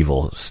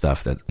evil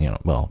stuff that,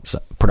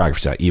 pornography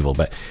is not evil,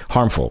 but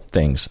harmful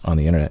things on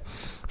the internet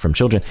from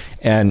children.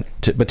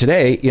 But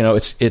today,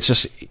 it's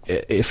just,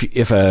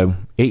 if a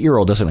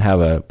 8-year-old doesn't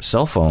have a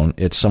cell phone,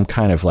 it's some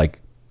kind of like,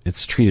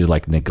 it's treated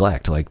like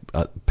neglect. Like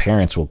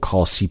parents will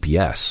call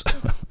CPS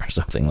or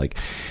something, like,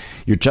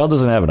 your child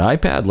doesn't have an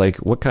iPad? Like,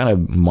 what kind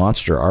of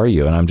monster are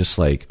you? And I'm just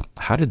like,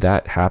 how did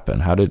that happen?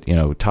 How did,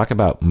 talk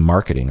about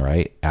marketing,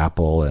 right?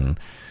 Apple and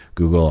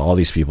Google, all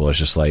these people, it's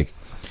just like,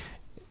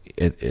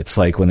 it's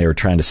like when they were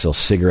trying to sell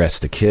cigarettes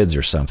to kids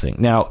or something.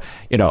 Now,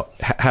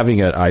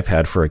 having an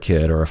iPad for a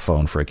kid or a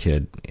phone for a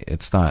kid,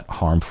 it's not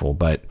harmful,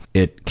 but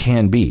it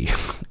can be.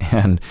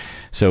 And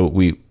so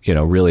we,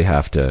 really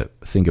have to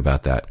think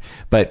about that.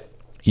 But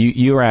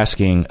you were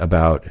asking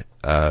about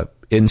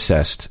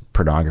incest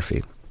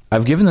pornography.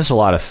 I've given this a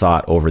lot of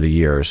thought over the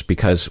years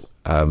because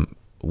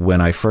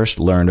when I first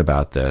learned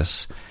about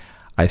this,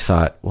 I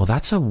thought, well,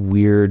 that's a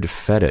weird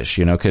fetish,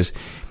 because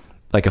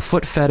like a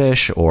foot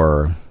fetish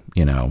or,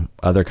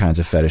 other kinds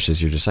of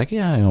fetishes, you're just like,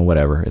 yeah,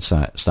 whatever. It's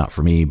not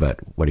for me, but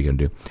what are you going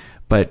to do?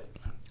 But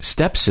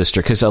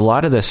stepsister, because a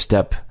lot of the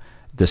stepsister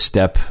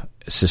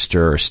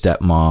or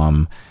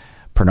stepmom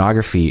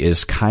pornography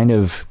is kind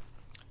of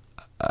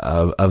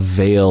a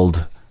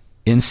veiled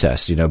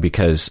incest,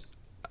 because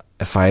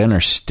if I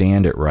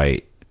understand it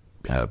right,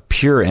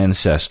 pure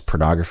incest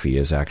pornography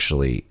is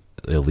actually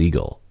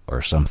illegal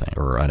or something,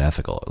 or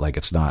unethical. Like,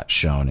 it's not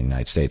shown in the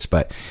United States,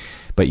 but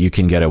you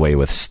can get away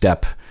with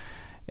step.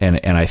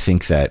 And I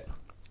think that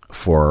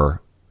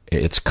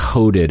it's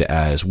coded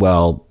as,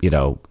 well,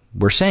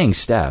 we're saying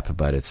step,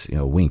 but it's,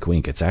 wink,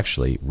 wink. It's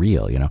actually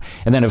real,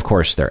 And then, of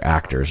course, they're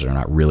actors. They're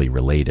not really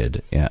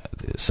related.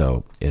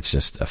 So it's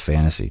just a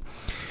fantasy.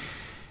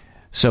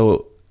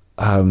 So,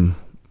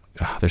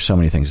 there's so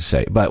many things to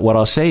say, but what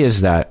I'll say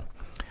is that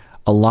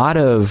a lot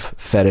of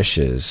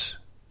fetishes,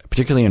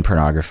 particularly in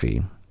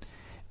pornography,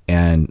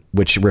 and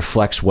which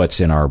reflects what's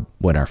in our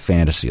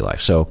fantasy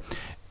life. So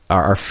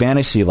our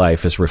fantasy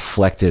life is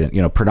reflected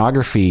in,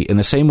 pornography, in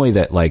the same way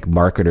that like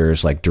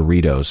marketers like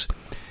Doritos,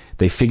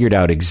 they figured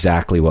out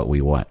exactly what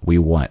we want. We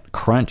want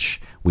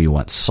crunch, we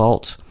want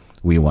salt,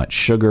 we want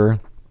sugar.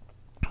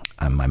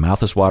 My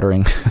mouth is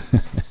watering.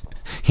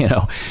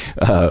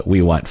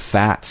 We want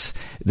fats.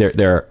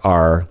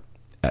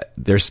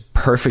 There's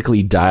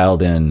perfectly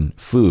dialed in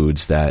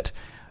foods that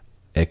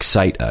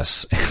excite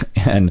us.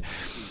 And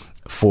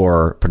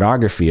for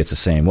pornography, it's the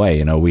same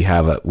way.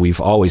 We've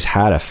always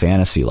had a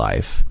fantasy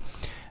life.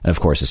 And of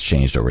course, it's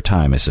changed over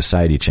time as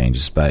society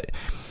changes. But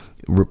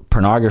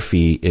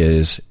pornography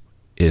is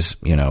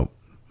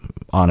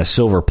on a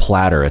silver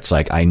platter. It's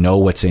like, I know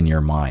what's in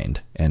your mind,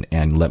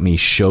 and let me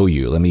show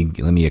you. Let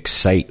me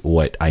excite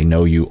what I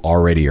know you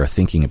already are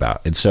thinking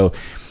about. And so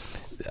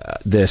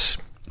this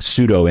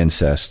pseudo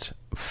incest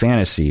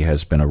fantasy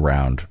has been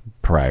around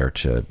prior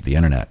to the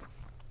internet.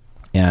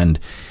 And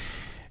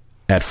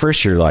at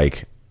first you're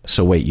like,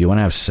 so wait, you want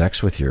to have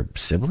sex with your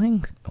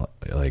sibling?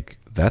 Like,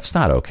 that's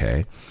not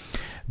okay.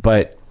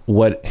 But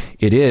what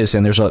it is,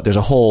 and there's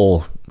a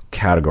whole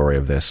category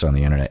of this on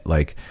the internet.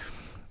 Like,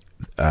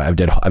 I've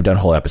done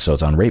whole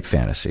episodes on rape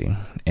fantasy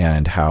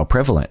and how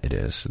prevalent it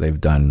is. They've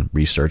done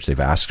research, they've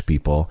asked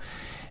people,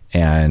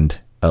 and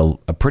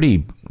a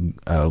pretty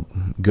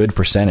good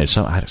percentage,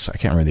 so I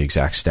can't remember the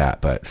exact stat,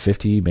 but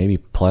 50 maybe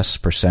plus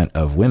 %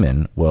 of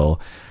women will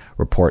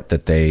report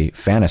that they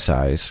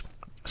fantasize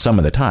some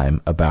of the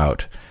time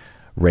about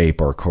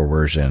rape or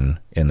coercion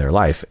in their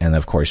life. And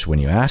of course, when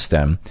you ask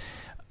them,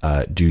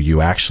 do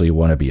you actually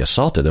want to be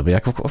assaulted? They'll be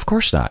like, of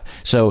course not.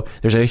 So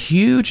there's a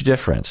huge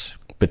difference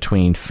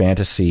between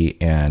fantasy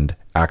and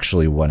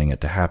actually wanting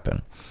it to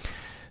happen.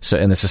 So,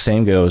 and it's the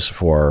same goes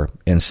for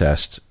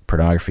incest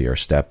pornography or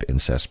step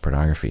incest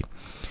pornography,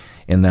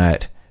 in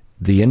that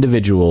the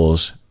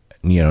individuals,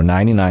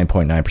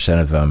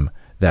 99.9% of them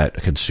that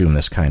consume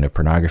this kind of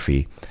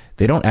pornography,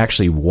 they don't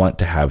actually want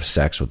to have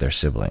sex with their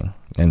sibling.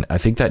 And I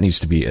think that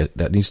needs to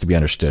be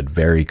understood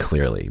very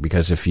clearly,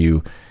 because if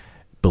you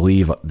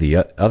believe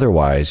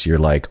otherwise, you're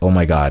like, oh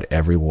my God,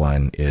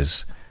 everyone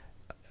is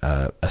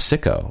a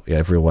sicko.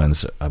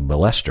 Everyone's a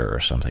molester or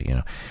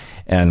something,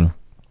 And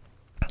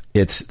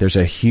there's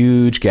a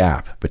huge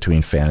gap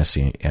between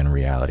fantasy and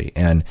reality.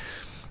 And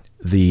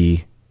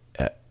the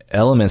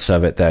elements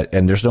of it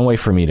and there's no way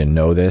for me to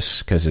know this,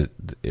 because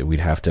we'd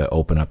have to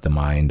open up the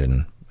mind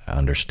and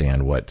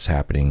understand what's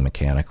happening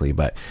mechanically.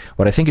 But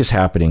what I think is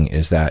happening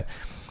is that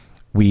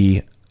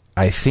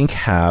I think,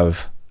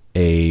 have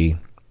an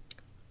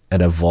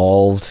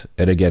evolved,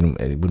 and again,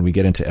 when we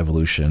get into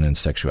evolution and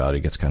sexuality,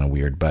 it gets kind of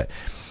weird, but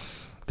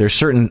there's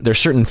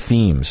certain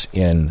themes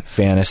in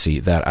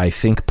fantasy that I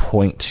think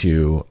point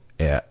to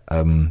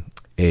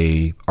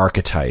a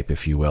archetype,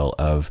 if you will,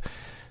 of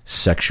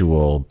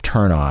sexual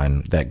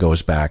turn-on that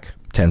goes back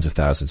tens of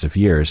thousands of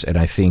years. And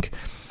I think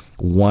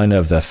one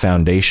of the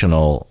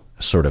foundational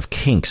sort of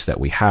kinks that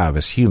we have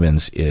as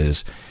humans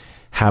is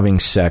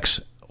having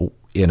sex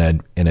in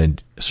a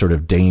sort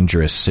of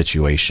dangerous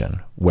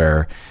situation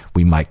where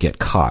we might get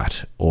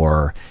caught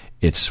or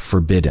it's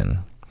forbidden.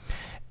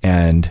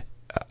 And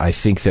I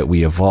think that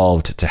we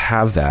evolved to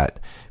have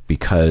that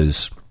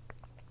because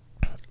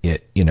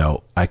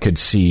I could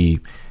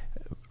see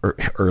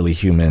early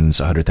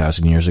humans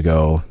 100,000 years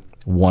ago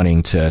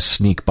wanting to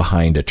sneak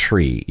behind a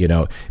tree,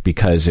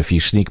 because if you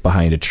sneak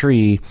behind a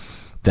tree,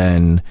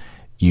 then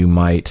you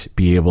might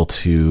be able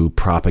to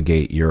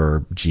propagate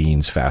your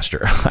genes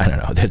faster. I don't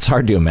know. It's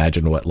hard to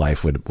imagine what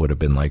life would have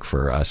been like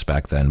for us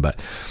back then,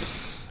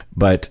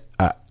 but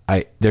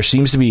there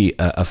seems to be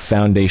a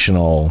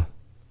foundational,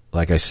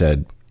 like I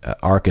said,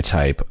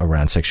 archetype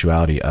around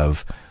sexuality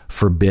of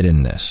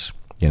forbiddenness,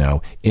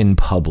 in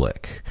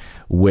public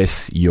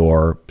with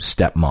your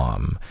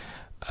stepmom.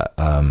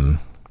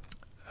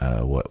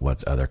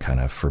 What other kind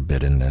of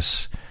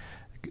forbiddenness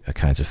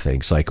kinds of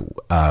things, like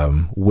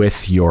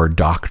with your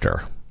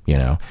doctor,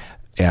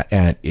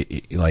 and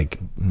like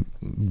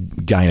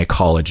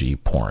gynecology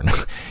porn.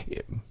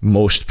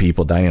 Most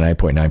people,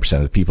 99.9%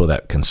 of the people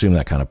that consume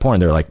that kind of porn,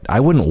 they're like, I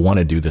wouldn't want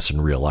to do this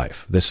in real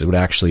life. This would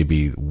actually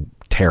be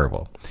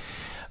terrible.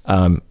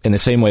 In the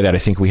same way that I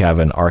think we have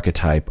an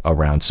archetype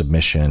around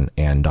submission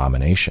and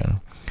domination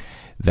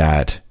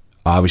that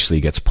obviously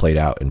gets played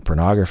out in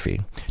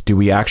pornography. Do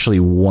we actually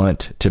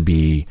want to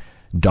be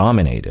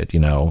dominated,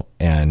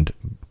 and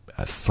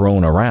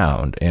thrown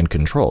around and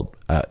controlled?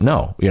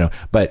 No,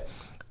 but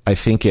I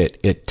think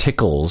it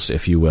tickles,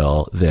 if you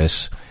will,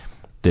 this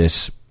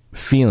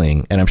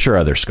feeling, and I'm sure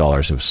other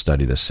scholars who have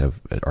studied this have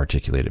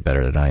articulated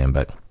better than I am,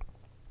 but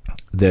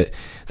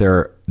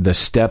the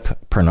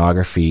step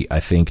pornography, I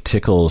think,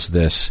 tickles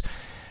this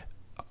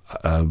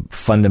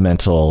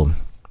fundamental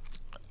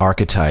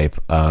archetype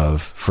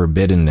of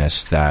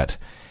forbiddenness that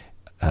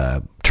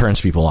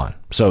turns people on.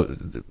 So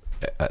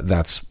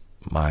that's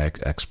my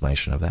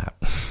explanation of that.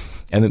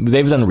 And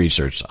they've done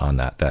research on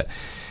that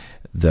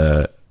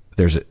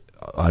there's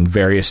on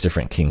various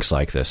different kinks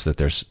like this, that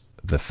there's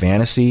the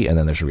fantasy and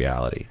then there's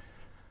reality.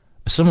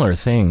 A similar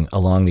thing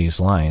along these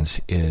lines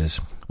is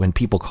when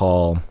people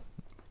call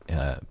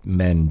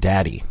men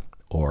daddy,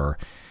 or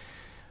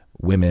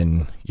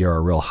women, you're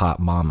a real hot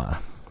mama,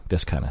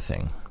 this kind of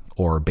thing,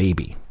 or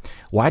baby.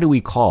 Why do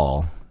we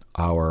call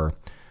our,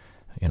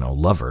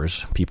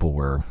 lovers, people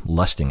we're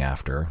lusting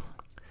after,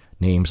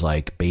 names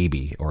like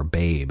baby or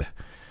babe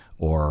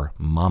or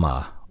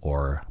mama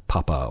or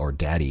papa or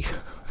daddy?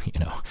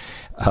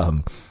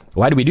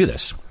 Why do we do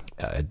this?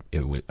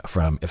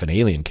 If an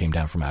alien came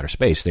down from outer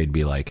space, they'd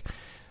be like,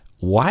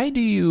 why do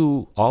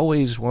you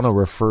always want to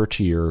refer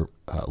to your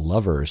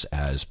lovers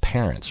as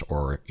parents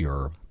or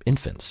your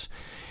infants?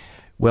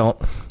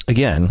 Well,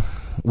 again,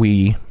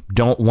 we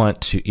don't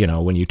want to,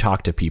 when you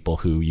talk to people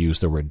who use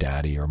the word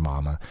daddy or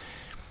mama,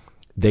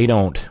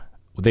 they'll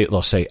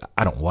say,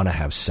 I don't want to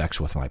have sex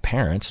with my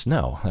parents.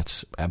 No,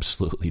 that's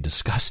absolutely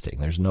disgusting.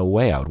 There's no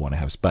way I would want to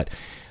have, but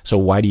so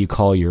why do you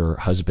call your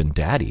husband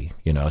daddy,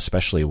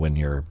 especially when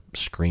you're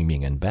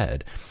screaming in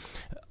bed?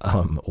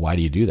 Why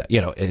do you do that?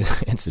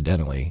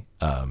 Incidentally,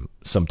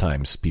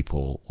 sometimes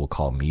people will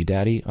call me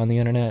daddy on the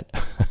internet.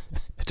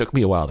 It took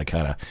me a while to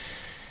kind of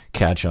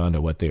catch on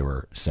to what they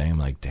were saying,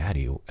 like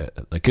daddy,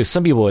 because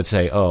some people would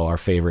say, oh, our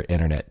favorite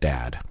internet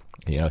dad.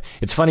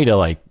 It's funny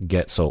to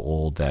get so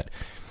old that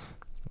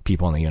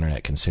people on the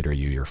internet consider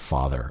you your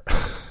father.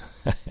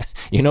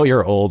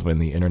 You're old when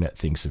the internet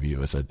thinks of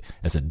you as a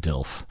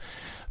DILF.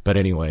 But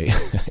anyway,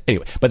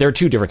 but there are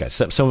two different guys.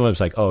 Some of them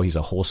it's like, oh, he's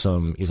like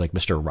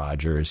Mr.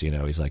 Rogers,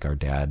 he's like our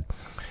dad,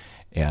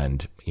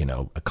 and,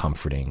 a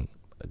comforting,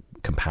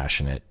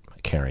 compassionate,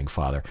 caring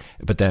father.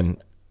 But then,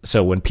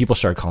 so when people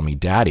start calling me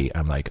daddy,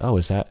 I'm like, oh,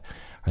 are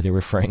they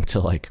referring to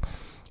like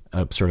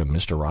a sort of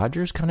Mr.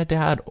 Rogers kind of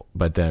dad?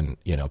 But then,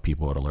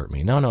 people would alert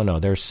me, no,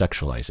 they're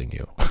sexualizing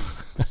you.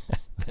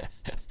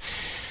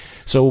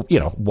 So,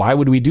 why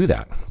would we do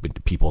that?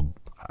 People,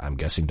 I'm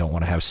guessing, don't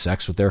want to have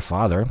sex with their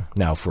father.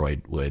 Now,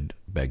 Freud would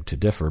beg to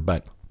differ,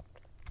 but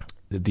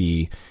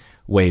the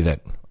way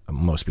that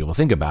most people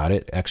think about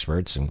it,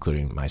 experts,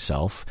 including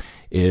myself,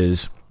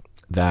 is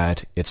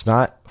that it's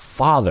not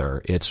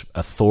father, it's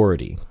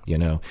authority.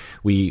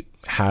 We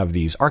have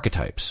these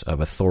archetypes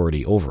of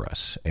authority over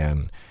us,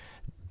 and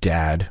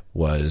dad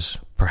was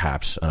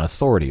perhaps an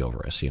authority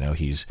over us.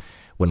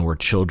 When we're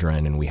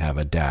children and we have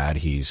a dad,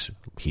 he's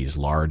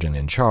large and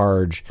in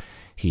charge.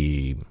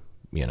 He,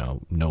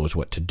 knows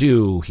what to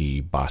do.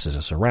 He bosses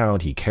us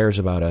around. He cares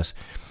about us.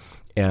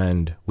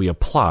 And we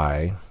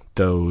apply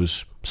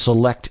those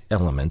select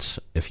elements,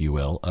 if you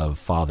will, of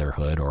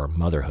fatherhood or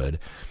motherhood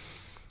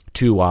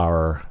to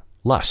our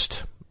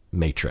lust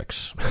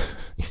matrix.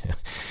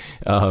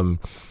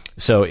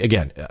 So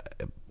again,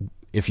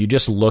 if you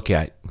just look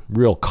at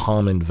real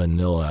common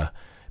vanilla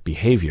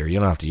behavior, you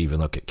don't have to even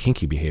look at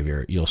kinky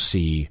behavior. You'll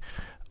see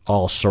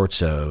all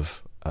sorts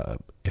of,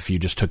 if you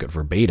just took it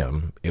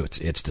verbatim,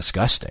 it's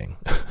disgusting.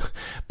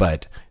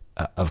 But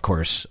of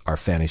course, our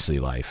fantasy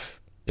life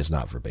is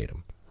not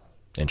verbatim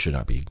and should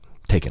not be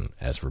taken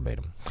as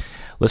verbatim.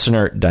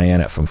 Listener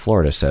Diana from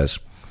Florida says,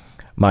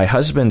 my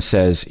husband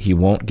says he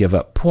won't give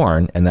up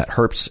porn, and that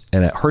hurts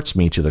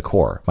me to the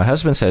core. My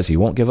husband says he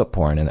won't give up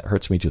porn, and that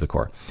hurts me to the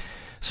core.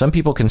 Some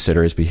people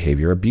consider his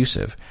behavior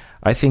abusive.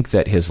 I think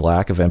that his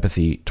lack of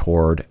empathy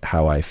toward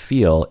how I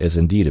feel is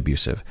indeed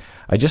abusive.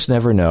 I just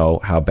never know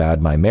how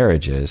bad my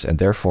marriage is, and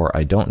therefore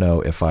I don't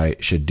know if I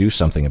should do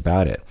something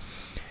about it.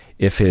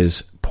 If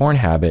his porn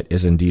habit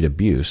is indeed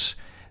abuse,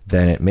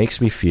 then it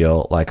makes me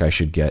feel like I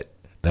should get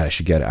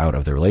out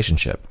of the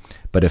relationship.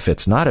 But if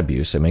it's not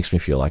abuse, it makes me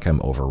feel like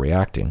I'm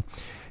overreacting.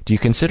 Do you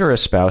consider a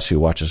spouse who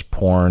watches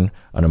porn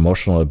an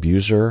emotional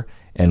abuser,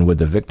 and would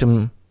the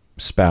victim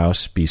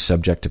spouse be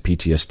subject to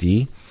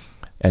PTSD?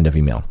 End of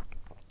email.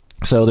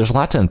 So there's a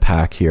lot to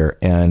unpack here,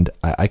 and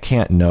I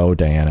can't know,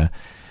 Diana,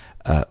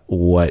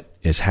 what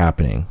is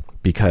happening,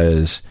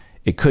 because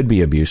it could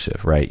be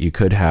abusive, right? You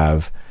could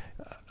have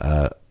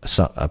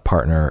a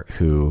partner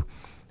who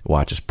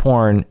watches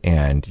porn,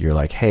 and you're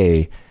like,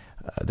 hey,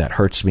 that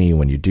hurts me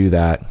when you do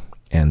that.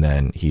 And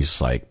then he's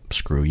like,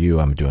 screw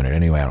you, I'm doing it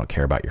anyway. I don't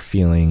care about your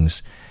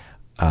feelings.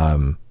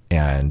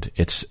 And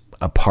it's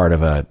a part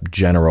of a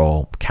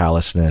general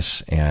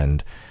callousness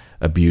and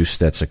abuse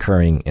that's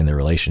occurring in the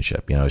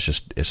relationship. It's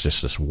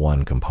just this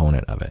one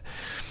component of it.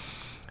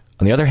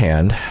 On the other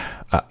hand,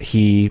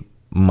 he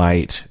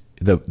might,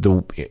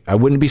 I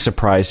wouldn't be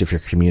surprised if your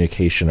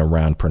communication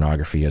around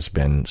pornography has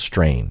been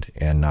strained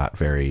and not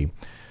very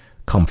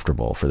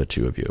comfortable for the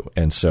two of you.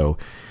 And so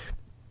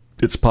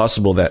it's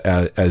possible that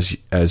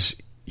as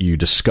you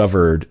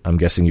discovered, I'm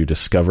guessing you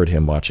discovered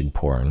him watching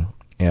porn,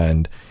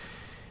 and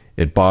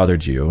it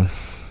bothered you,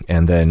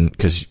 and then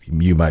because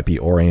you might be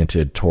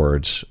oriented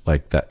towards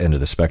like that end of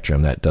the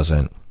spectrum that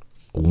doesn't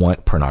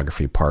want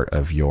pornography part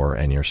of your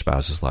and your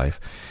spouse's life,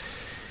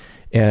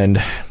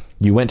 and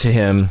you went to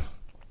him,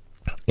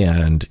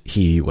 and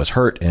he was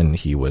hurt and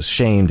he was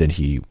shamed, and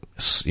he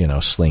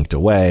slinked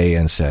away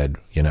and said,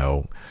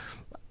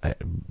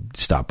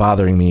 stop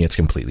bothering me. It's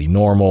completely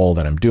normal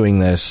that I'm doing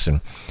this. And,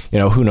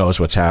 who knows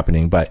what's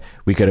happening, but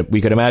we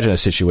could imagine a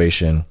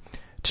situation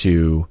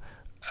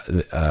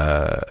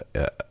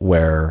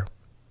where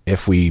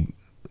if we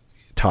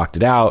talked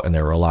it out and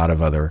there were a lot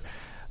of other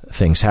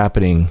things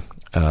happening,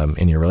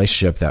 in your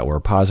relationship that were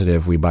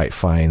positive, we might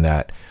find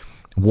that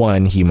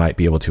one, he might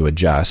be able to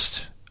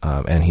adjust,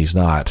 and he's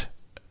not,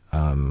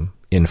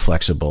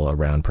 inflexible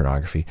around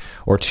pornography,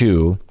 or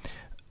two,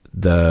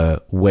 the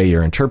way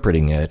you're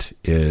interpreting it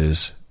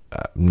is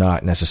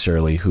not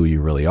necessarily who you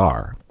really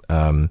are.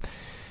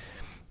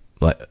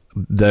 But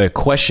the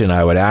question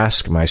I would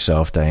ask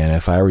myself, Diana,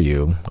 if I were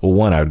you, well,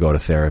 one, I would go to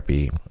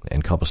therapy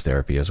and couples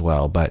therapy as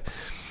well. But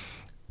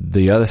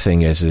the other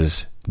thing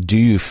is do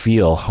you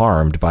feel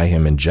harmed by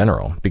him in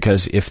general?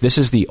 Because if this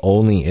is the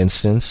only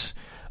instance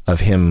of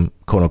him,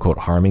 quote unquote,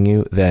 harming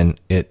you, then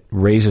it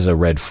raises a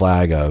red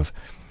flag of,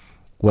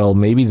 well,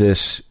 maybe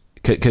this,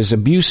 because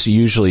abuse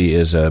usually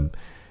is a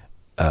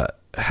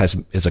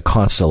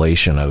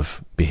constellation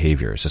of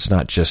behaviors. It's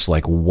not just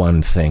like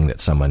one thing that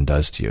someone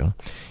does to you.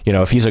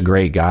 If he's a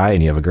great guy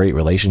and you have a great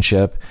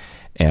relationship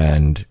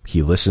and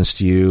he listens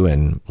to you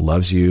and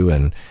loves you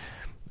and,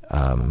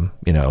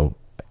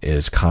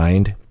 is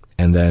kind,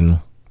 and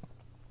then,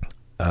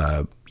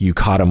 you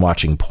caught him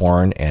watching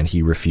porn and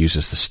he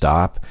refuses to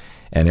stop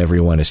and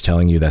everyone is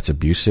telling you that's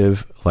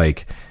abusive,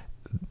 like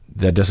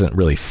that doesn't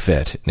really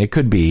fit. And it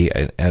could be,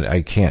 and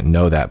I can't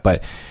know that,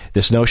 but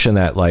this notion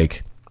that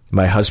like,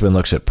 my husband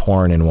looks at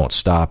porn and won't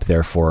stop,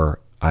 therefore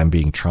I'm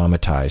being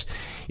traumatized,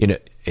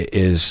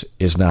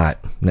 is not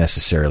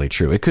necessarily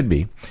true. It could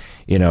be,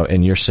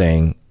 and you're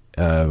saying,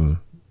 do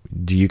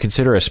you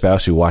consider a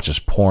spouse who watches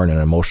porn an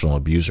emotional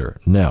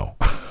abuser? No,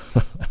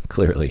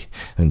 clearly,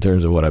 in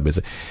terms of what I've been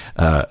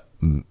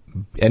saying.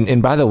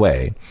 And by the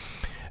way,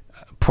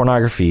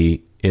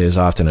 pornography is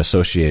often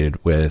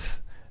associated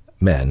with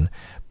men,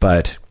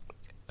 but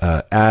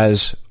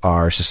as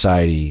our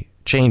society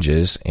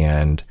changes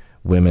and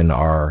women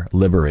are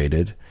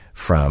liberated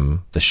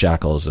from the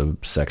shackles of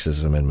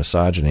sexism and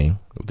misogyny,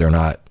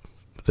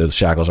 the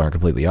shackles aren't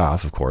completely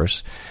off, of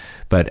course,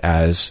 but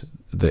as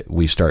that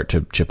we start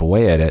to chip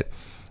away at it,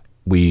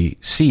 we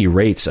see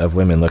rates of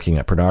women looking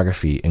at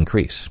pornography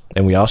increase.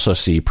 And we also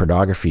see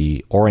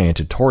pornography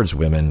oriented towards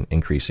women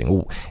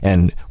increasing.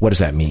 And what does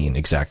that mean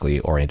exactly,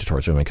 oriented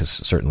towards women? Because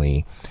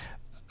certainly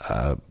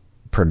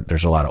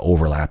there's a lot of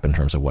overlap in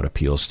terms of what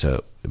appeals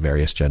to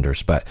various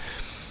genders. But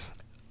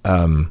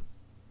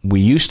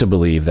we used to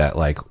believe that,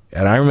 like,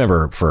 and I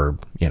remember for,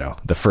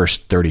 the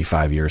first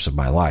 35 years of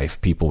my life,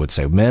 people would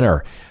say men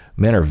are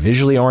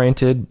visually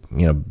oriented,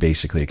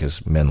 basically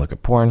because men look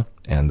at porn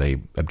and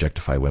they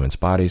objectify women's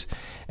bodies,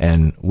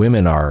 and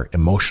women are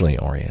emotionally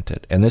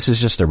oriented. And this is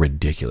just a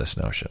ridiculous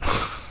notion.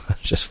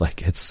 Just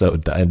like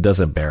it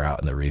doesn't bear out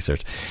in the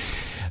research.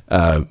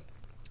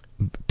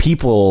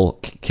 People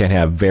can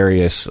have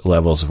various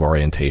levels of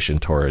orientation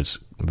towards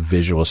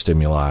visual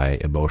stimuli,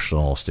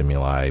 emotional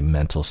stimuli,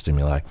 mental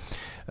stimuli.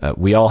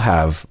 We all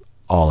have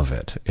all of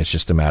it. It's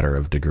just a matter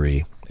of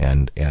degree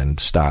and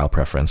style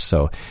preference.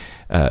 So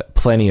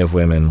plenty of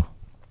women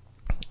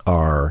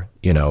are,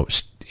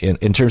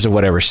 in terms of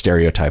whatever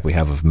stereotype we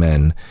have of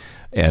men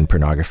and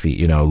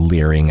pornography,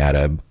 leering at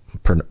a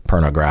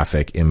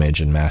pornographic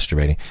image and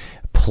masturbating.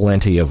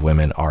 Plenty of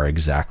women are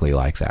exactly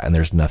like that, and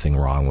there's nothing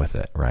wrong with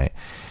it, right?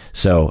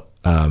 So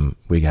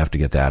we have to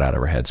get that out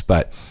of our heads.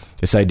 But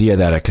this idea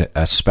that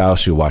a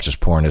spouse who watches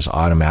porn is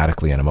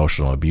automatically an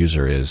emotional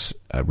abuser is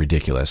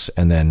ridiculous.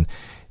 And then,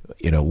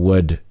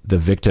 would the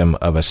victim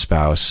of a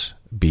spouse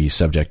be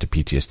subject to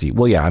PTSD?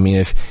 Well, yeah. I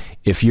mean,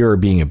 if you're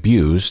being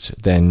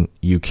abused, then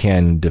you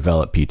can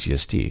develop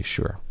PTSD,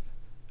 sure.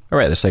 All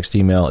right, this next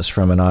email is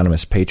from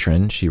anonymous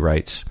patron. She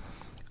writes,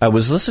 I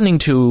was listening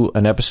to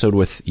an episode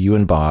with you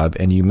and Bob,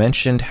 and you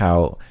mentioned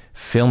how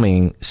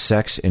filming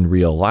sex in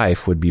real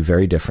life would be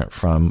very different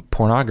from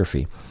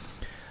pornography.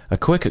 A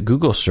quick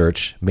Google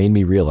search made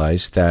me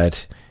realize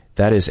that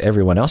is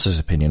everyone else's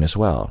opinion as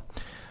well.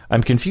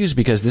 I'm confused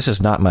because this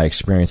is not my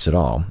experience at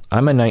all.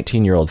 I'm a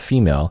 19-year-old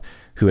female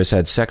who has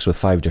had sex with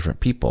 5 different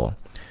people.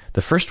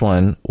 The first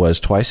one was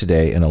twice a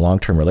day in a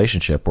long-term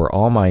relationship where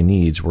all my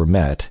needs were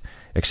met,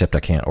 except I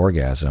can't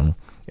orgasm,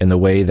 in the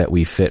way that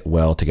we fit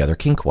well together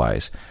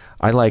kink-wise.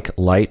 I like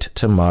light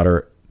to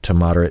moderate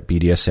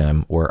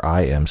BDSM where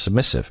I am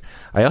submissive.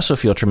 I also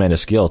feel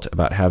tremendous guilt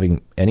about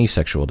having any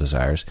sexual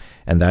desires,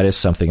 and that is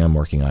something I'm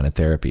working on in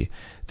therapy.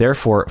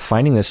 Therefore,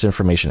 finding this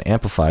information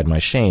amplified my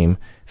shame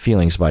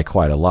feelings by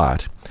quite a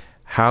lot.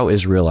 How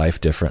is real life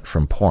different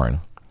from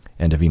porn?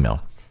 End of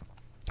email.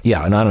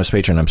 Yeah, anonymous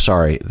patron, I'm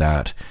sorry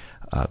that,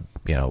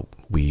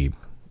 we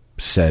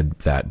said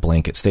that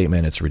blanket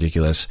statement. It's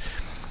ridiculous.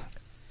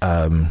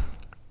 And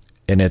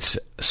it's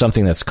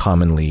something that's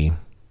commonly,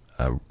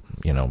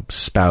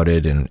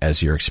 spouted, and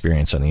as your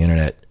experience on the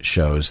internet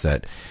shows,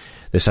 that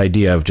this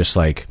idea of just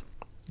like,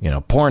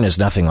 porn is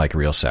nothing like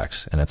real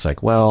sex. And it's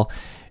like, well,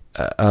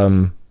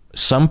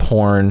 some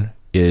porn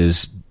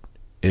is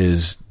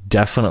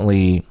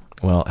definitely,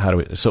 well,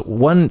 so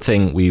one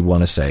thing we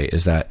want to say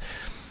is that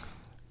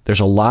there's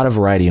a lot of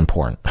variety in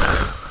porn.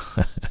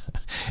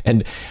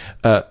 And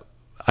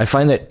I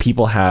find that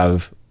people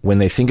have, when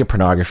they think of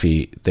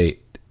pornography,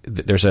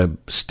 there's a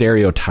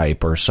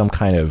stereotype or some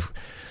kind of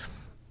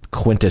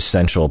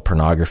quintessential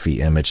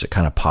pornography image that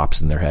kind of pops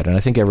in their head. And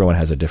I think everyone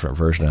has a different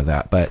version of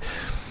that. But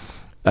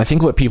I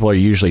think what people are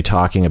usually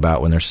talking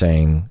about when they're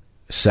saying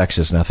sex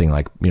is nothing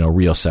like,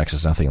 real sex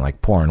is nothing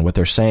like porn, what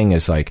they're saying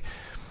is like,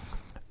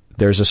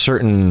 there's a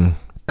certain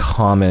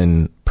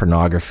common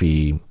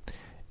pornography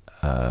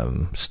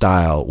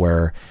style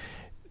where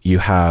you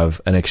have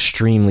an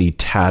extremely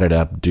tatted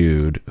up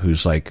dude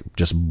who's like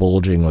just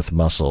bulging with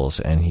muscles,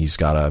 and he's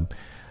got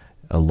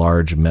a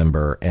large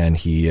member, and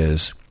he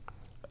is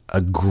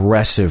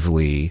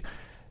aggressively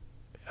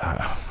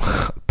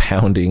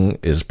pounding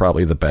is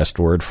probably the best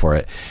word for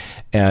it.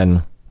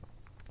 And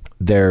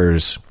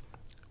there's,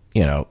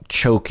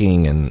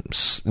 choking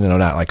and,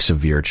 not like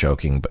severe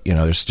choking, but,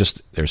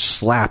 there's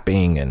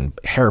slapping and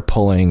hair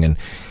pulling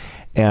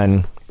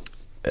and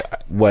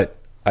what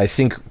I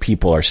think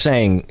people are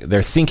saying,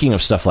 they're thinking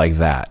of stuff like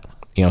that,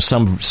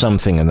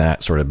 something in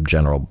that sort of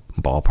general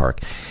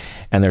ballpark.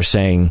 And they're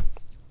saying,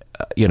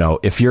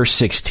 if you're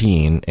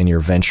 16 and you're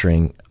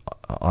venturing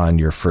on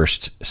your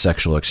first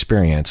sexual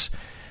experience,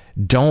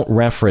 don't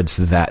reference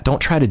that.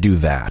 Don't try to do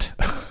that.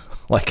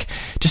 Like,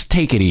 just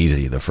take it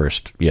easy the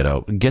first,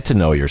 get to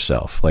know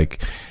yourself.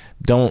 Like,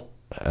 don't,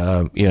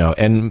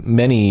 and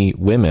many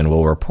women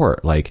will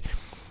report, like,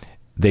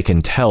 they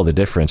can tell the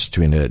difference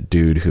between a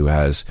dude who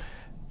has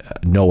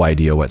no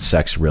idea what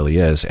sex really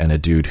is and a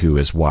dude who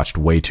has watched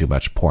way too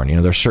much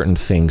porn. There's certain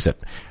things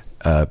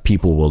that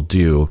people will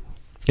do,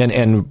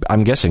 and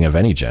I'm guessing of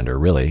any gender,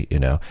 really,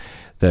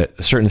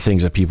 that certain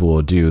things that people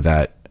will do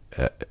that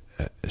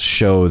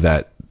show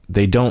that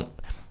they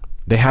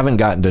haven't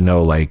gotten to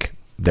know, like,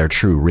 their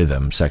true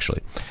rhythm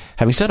sexually.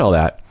 Having said all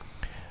that,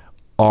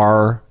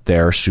 are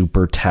there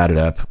super tatted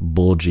up,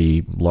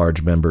 bulgy,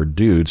 large-membered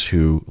dudes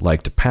who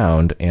like to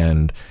pound,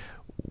 and,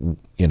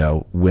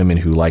 women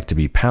who like to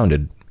be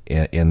pounded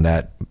in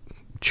that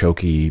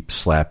choky,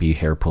 slappy,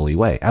 hair-pully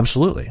way?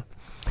 Absolutely.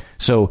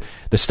 So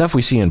the stuff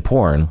we see in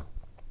porn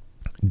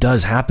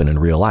does happen in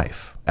real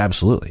life.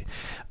 Absolutely.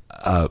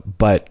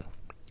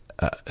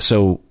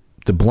 So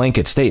the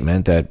blanket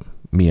statement that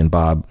me and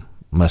Bob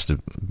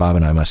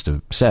and I must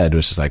have said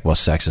was just like, well,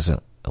 sex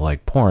isn't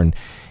like porn,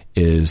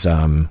 is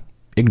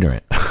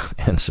ignorant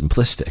and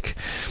simplistic.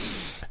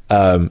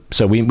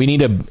 So we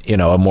need a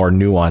more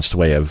nuanced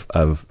way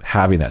of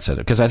having that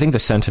sentiment, because I think the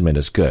sentiment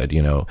is good.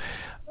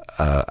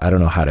 I don't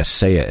know how to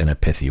say it in a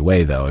pithy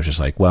way, though. It's just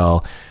like,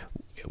 well,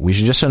 we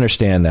should just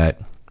understand that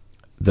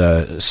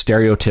the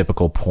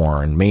stereotypical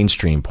porn,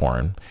 mainstream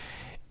porn,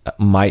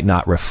 might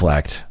not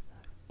reflect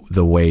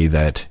the way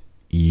that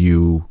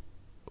you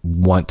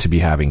want to be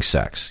having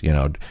sex.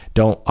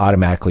 Don't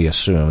automatically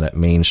assume that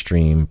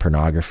mainstream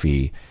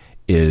pornography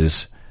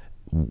is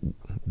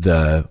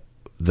the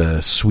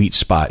sweet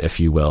spot, if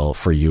you will,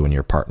 for you and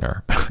your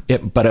partner.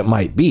 But it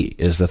might be,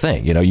 is the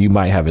thing. You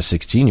might have a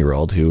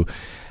 16-year-old who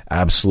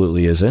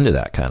absolutely is into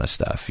that kind of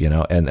stuff,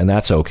 and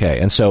that's okay.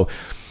 And so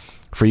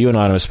for you,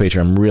 Anonymous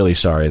Patron, I'm really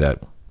sorry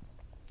that,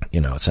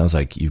 it sounds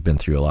like you've been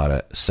through a lot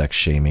of sex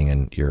shaming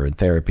and you're in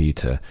therapy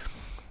to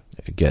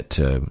get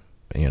to,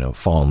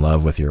 fall in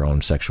love with your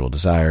own sexual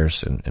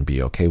desires and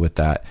be okay with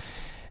that.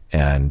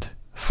 And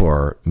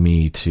for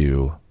me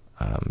to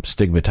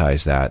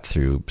stigmatize that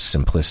through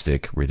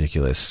simplistic,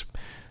 ridiculous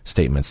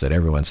statements that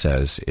everyone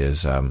says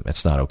is,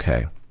 it's not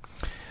okay.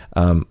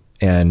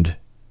 And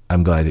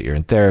I'm glad that you're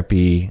in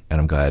therapy,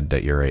 and I'm glad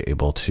that you're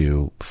able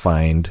to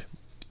find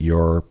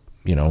your,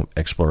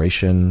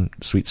 exploration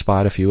sweet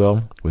spot, if you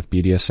will, with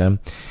BDSM.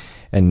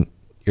 And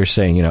you're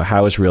saying,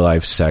 how is real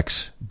life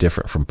sex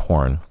different from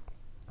porn?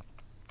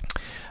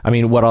 I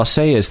mean, what I'll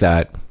say is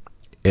that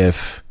I'll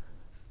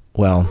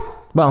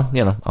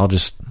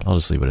just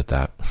leave it at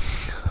that.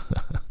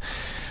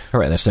 All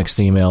right, this next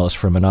email is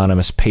from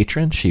Anonymous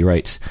Patron. She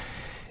writes,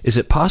 is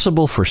it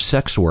possible for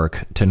sex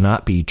work to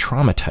not be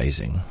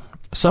traumatizing?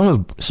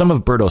 Some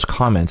of Berto's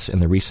comments in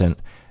the recent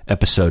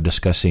episode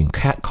discussing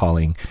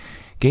catcalling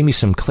gave me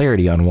some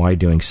clarity on why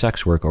doing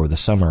sex work over the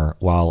summer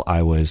while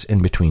I was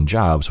in between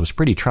jobs was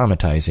pretty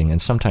traumatizing and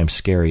sometimes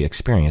scary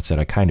experience that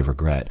I kind of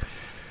regret.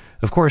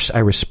 Of course, I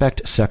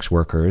respect sex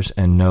workers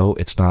and know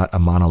it's not a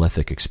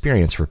monolithic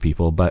experience for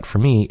people, but for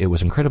me, it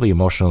was incredibly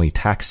emotionally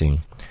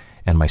taxing,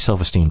 and my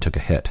self-esteem took a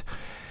hit.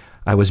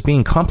 I was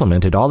being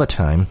complimented all the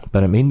time,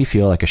 but it made me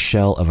feel like a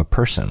shell of a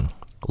person.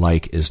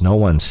 Like, is no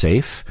one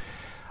safe?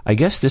 I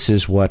guess this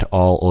is what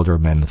all older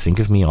men think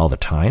of me all the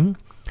time,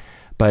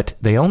 but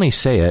they only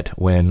say it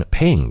when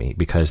paying me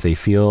because they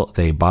feel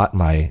they bought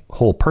my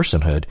whole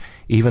personhood,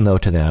 even though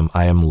to them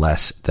I am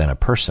less than a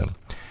person.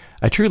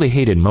 I truly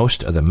hated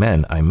most of the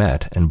men I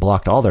met and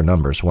blocked all their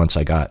numbers once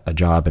I got a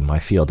job in my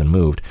field and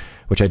moved,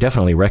 which I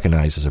definitely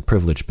recognize as a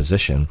privileged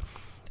position.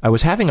 I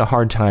was having a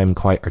hard time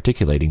quite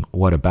articulating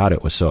what about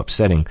it was so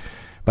upsetting,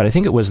 but I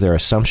think it was their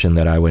assumption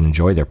that I would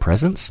enjoy their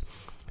presence.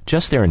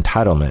 Just their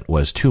entitlement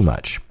was too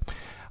much.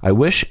 I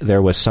wish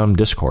there was some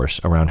discourse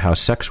around how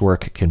sex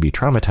work can be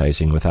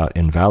traumatizing without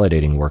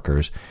invalidating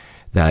workers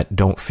that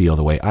don't feel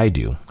the way I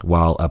do,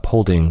 while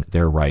upholding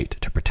their right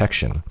to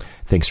protection.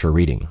 Thanks for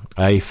reading.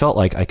 I felt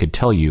like I could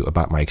tell you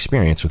about my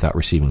experience without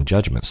receiving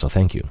judgment, so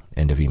thank you.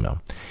 End of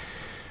email.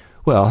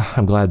 Well,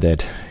 I'm glad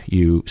that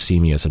you see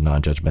me as a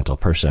non-judgmental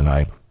person.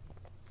 I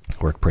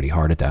work pretty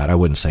hard at that. I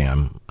wouldn't say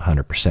I'm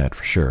 100%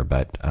 for sure,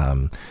 but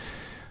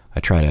I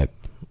try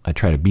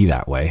to be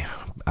that way.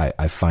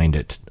 I find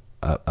it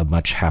a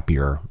much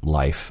happier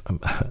life.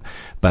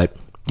 But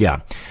yeah,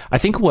 I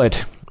think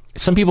what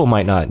some people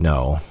might not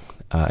know,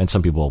 and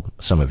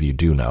some of you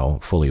do know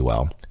fully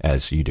well,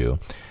 as you do,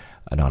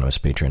 Anonymous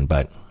Patron,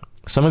 but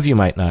some of you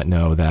might not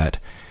know that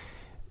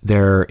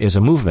there is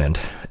a movement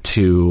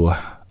to,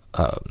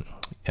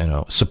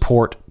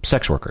 support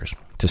sex workers,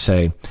 to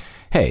say,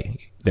 hey,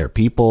 they're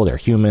people, they're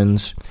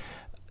humans,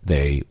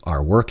 they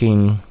are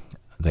working,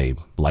 they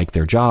like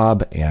their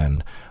job,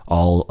 and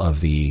all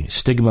of the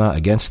stigma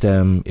against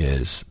them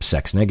is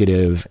sex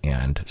negative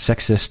and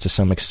sexist to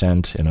some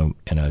extent, in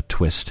a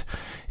twist,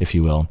 if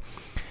you will.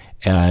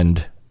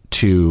 And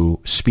to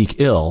speak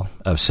ill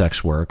of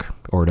sex work,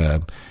 or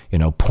to,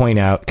 point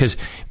out, because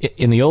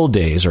in the old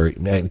days, or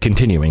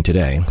continuing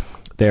today,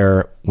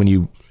 when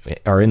you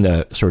are in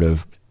the sort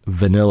of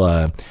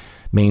vanilla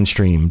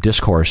mainstream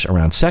discourse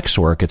around sex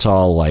work, it's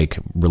all like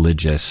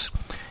religious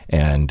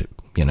and,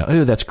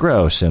 oh, that's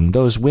gross, and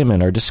those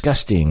women are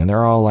disgusting, and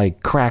they're all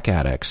like crack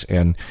addicts,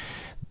 and,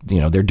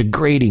 they're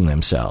degrading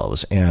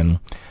themselves, and,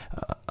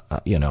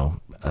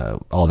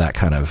 all that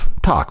kind of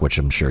talk, which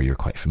I'm sure you're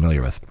quite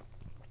familiar with.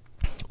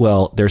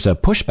 Well, there's a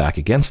pushback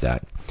against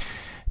that.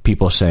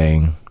 People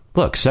saying,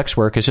 look, sex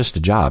work is just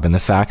a job, and the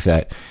fact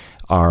that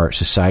our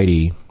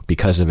society,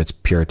 because of its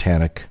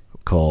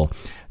puritanical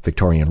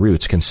Victorian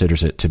roots,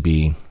 considers it to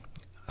be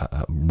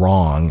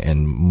wrong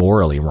and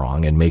morally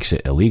wrong and makes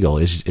it illegal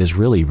is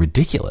really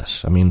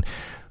ridiculous. I mean,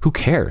 who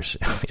cares?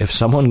 If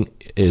someone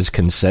is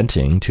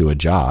consenting to a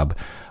job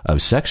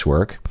of sex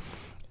work,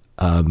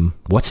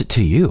 what's it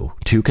to you?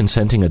 Two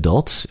consenting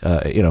adults?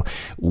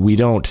 We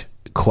don't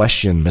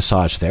question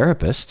massage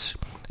therapists.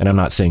 And I'm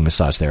not saying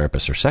massage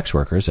therapists or sex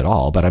workers at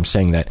all, but I'm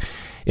saying that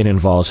it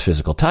involves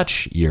physical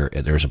touch.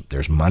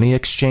 There's money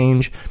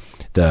exchange.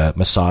 The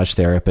massage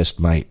therapist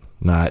might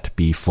not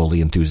be fully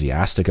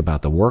enthusiastic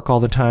about the work all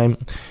the time,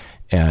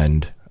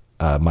 and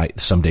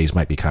some days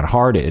might be kind of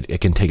hard. It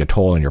can take a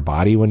toll on your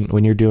body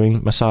when you're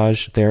doing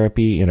massage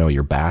therapy.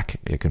 Your back,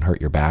 it can hurt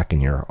your back,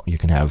 and you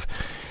can have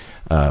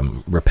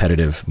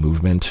repetitive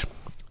movement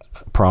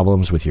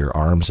problems with your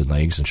arms and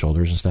legs and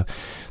shoulders and stuff.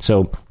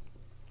 So,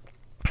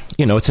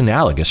 it's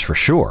analogous for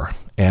sure.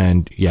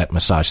 And yet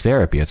massage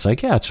therapy, it's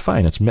like, yeah, it's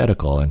fine. It's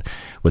medical. And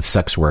with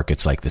sex work,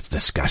 it's like this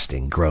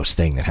disgusting, gross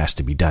thing that has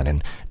to be done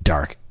in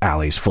dark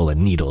alleys full of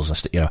needles and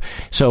stuff,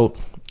 So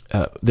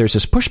there's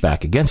this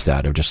pushback against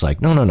that of just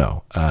like,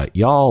 no.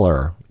 Y'all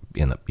are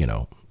in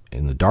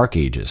the dark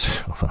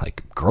ages,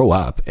 like grow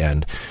up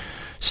and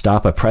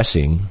stop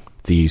oppressing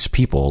these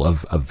people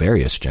of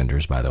various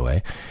genders, by the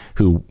way,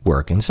 who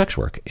work in sex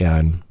work.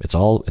 And it's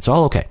all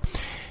okay.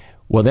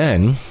 Well,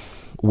 then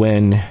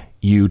when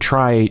you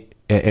try,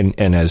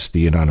 and as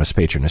the anonymous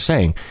patron is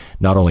saying,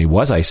 not only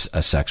was I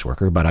a sex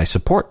worker, but I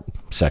support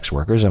sex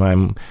workers, and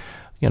I'm,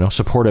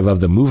 supportive of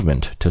the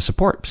movement to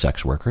support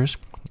sex workers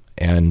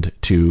and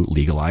to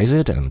legalize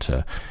it and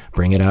to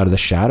bring it out of the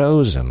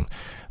shadows and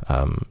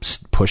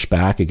push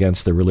back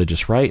against the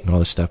religious right and all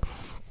this stuff.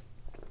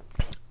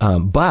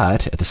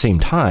 But at the same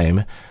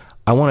time,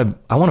 I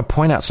want to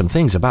point out some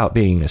things about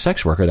being a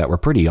sex worker that were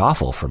pretty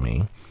awful for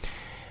me.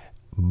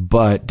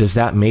 But does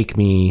that make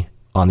me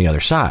on the other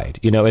side?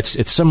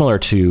 It's similar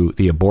to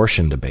the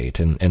abortion debate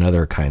and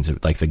other kinds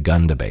of, like the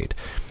gun debate.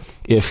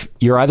 If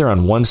you're either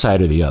on one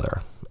side or the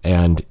other,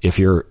 and if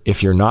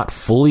you're not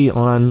fully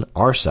on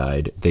our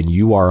side, then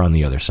you are on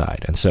the other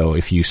side. And so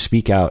if you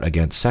speak out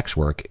against sex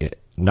work,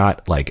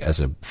 not like as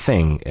a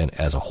thing and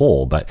as a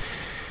whole, but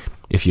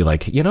if you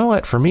like,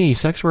 what, for me,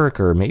 sex work,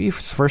 or maybe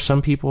for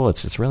some people,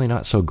 it's really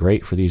not so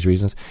great for these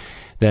reasons,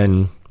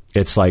 then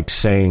it's like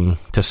saying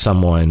to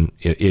someone,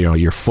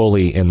 you're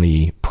fully in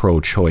the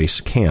pro-choice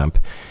camp,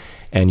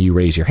 and you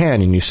raise your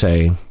hand and you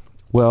say,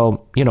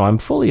 well, I'm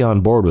fully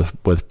on board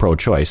with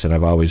pro-choice, and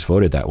I've always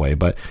voted that way,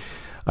 but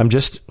I'm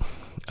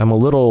a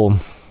little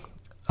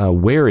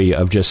wary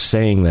of just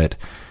saying that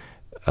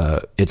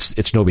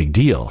it's no big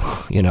deal.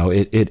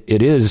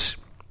 It is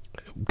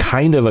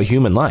kind of a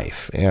human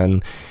life,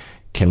 and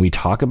can we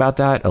talk about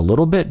that a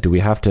little bit? Do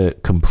we have to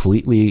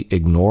completely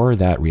ignore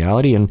that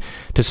reality? And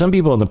to some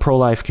people in the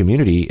pro-life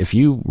community, if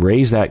you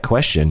raise that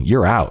question,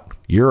 you're out.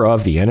 You're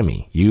of the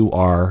enemy. You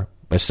are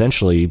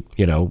essentially,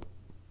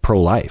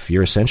 pro-life.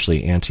 You're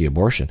essentially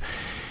anti-abortion.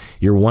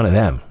 You're one of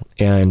them.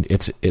 And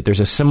there's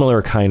a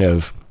similar kind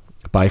of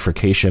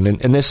bifurcation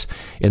in this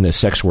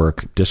sex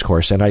work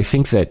discourse. And I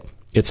think that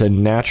it's a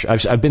natural.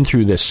 I've been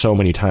through this so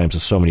many times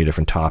with so many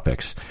different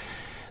topics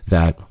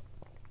that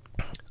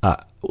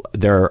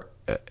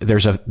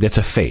it's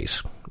a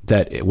phase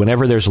that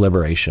whenever there's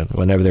liberation,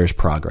 whenever there's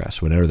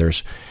progress, whenever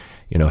there's,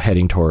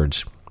 heading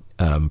towards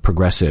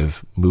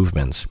progressive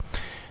movements,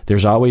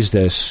 there's always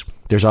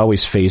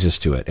phases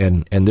to it.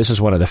 And this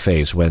is one of the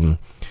phases when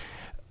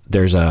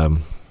there's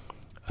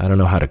I don't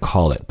know how to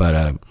call it,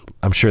 but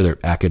I'm sure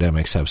that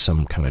academics have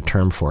some kind of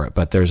term for it,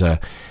 but there's an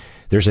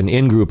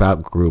in-group,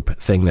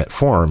 out-group thing that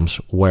forms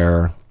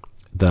where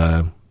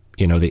the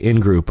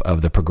in-group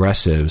of the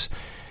progressives,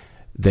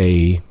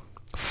 they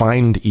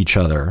find each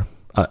other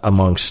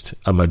amongst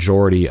a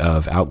majority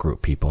of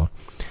out-group people.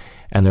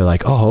 And they're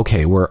like, oh,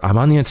 okay, I'm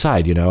on the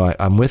inside,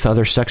 I'm with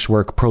other sex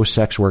work,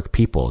 pro-sex work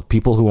people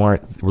who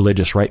aren't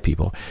religious right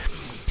people.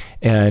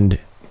 And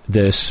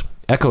this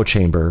echo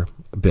chamber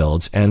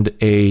builds, and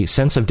a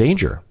sense of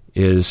danger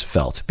is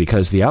felt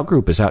because the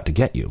out-group is out to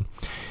get you.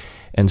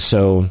 And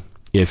so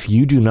if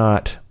you do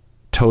not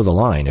toe the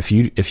line, if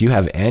you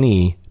have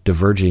any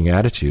diverging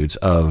attitudes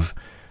of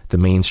the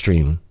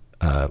mainstream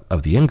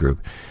of the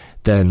in-group,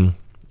 then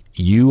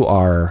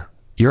you're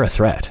a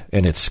threat,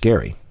 and it's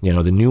scary.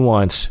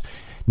 The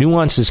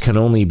nuances can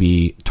only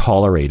be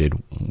tolerated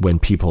when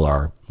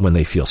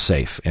they feel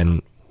safe.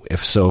 And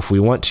if we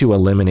want to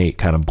eliminate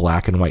kind of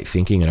black and white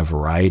thinking in a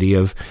variety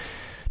of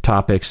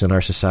topics in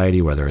our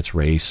society, whether it's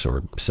race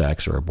or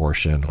sex or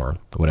abortion or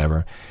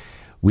whatever,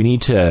 we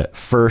need to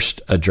first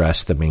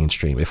address the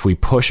mainstream. If we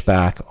push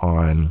back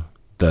on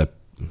the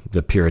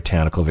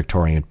puritanical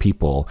Victorian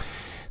people,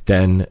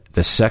 then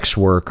the sex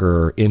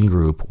worker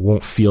in-group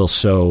won't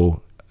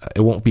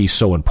be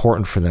so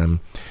important for them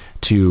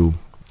to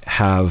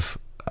have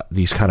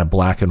these kind of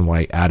black and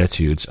white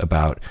attitudes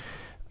about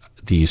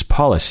these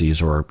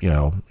policies or,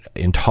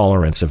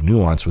 intolerance of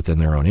nuance within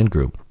their own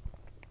in-group,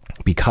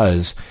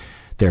 because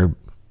they're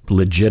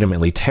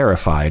legitimately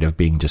terrified of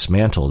being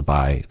dismantled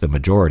by the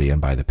majority and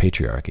by the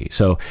patriarchy.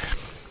 So,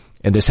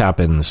 and this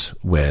happens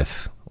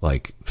with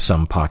like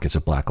some pockets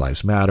of Black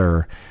Lives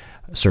Matter,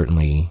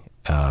 certainly,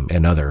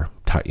 and other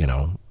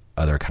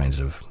kinds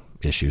of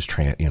issues,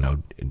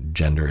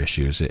 gender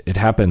issues. It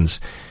happens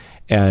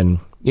And,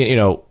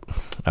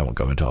 I won't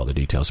go into all the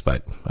details,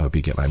 but I hope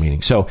you get my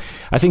meaning. So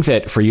I think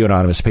that for you,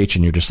 anonymous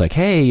patron, you're just like,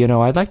 hey,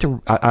 I'd like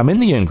to, I'm in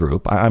the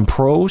in-group. I'm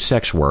pro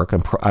sex work.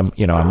 I'm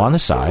on the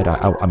side.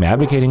 I'm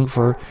advocating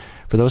for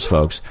those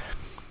folks.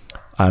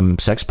 I'm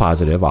sex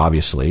positive,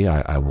 obviously.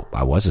 I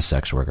was a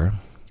sex worker,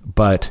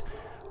 but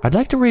I'd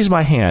like to raise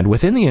my hand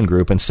within the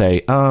in-group and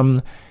say,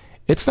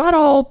 it's not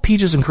all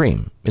peaches and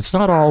cream. It's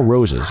not all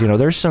roses.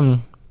 There's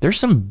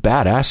some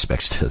bad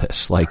aspects to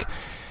this. Like,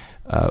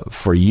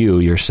 for you,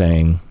 you're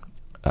saying,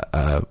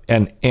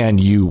 and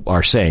you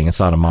are saying it's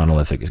not a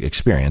monolithic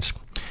experience,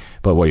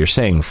 but what you're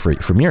saying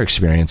from your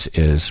experience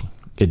is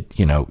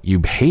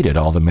you hated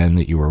all the men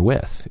that you were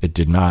with. It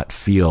did not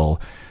feel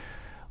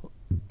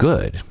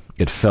good.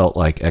 It felt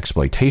like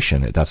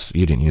exploitation.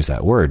 You didn't use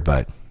that word,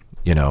 but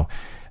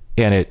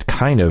and it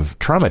kind of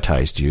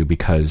traumatized you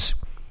because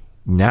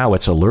now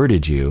it's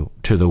alerted you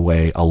to the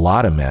way a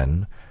lot of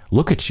men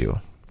look at you.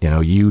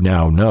 You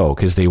now know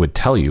because they would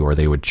tell you or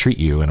they would treat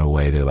you in a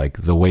way that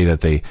like the way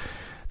that they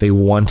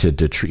wanted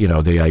to treat,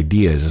 the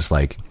idea is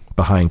like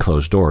behind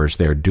closed doors,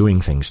 they're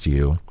doing things to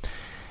you.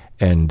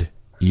 And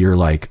you're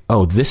like,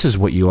 oh, this is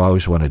what you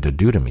always wanted to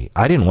do to me.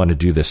 I didn't want to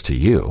do this to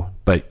you,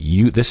 but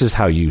this is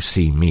how you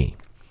see me.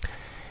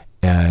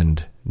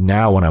 And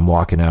now when I'm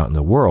walking out in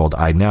the world,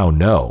 I now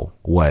know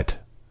what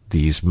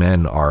these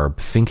men are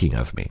thinking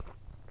of me.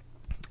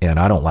 And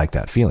I don't like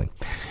that feeling.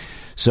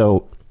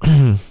 So,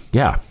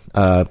 yeah.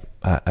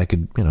 I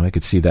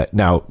could see that.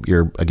 Now,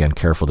 you're, again,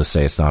 careful to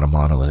say it's not a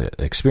monolithic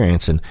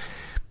experience, and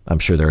I'm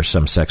sure there are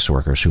some sex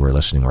workers who are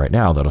listening right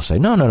now that'll say,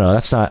 no,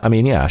 that's not,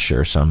 yeah,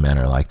 sure, some men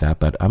are like that,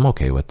 but I'm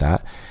okay with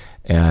that.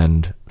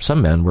 And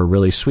some men were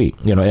really sweet,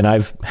 and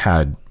I've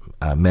had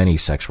many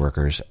sex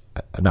workers,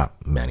 not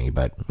many,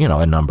 but,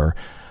 a number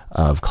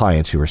of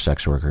clients who are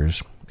sex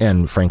workers,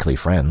 and frankly,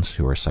 friends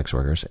who are sex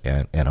workers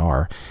and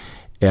are,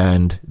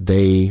 and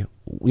they,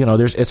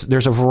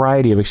 there's a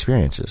variety of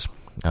experiences.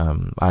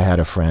 I had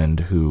a friend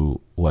who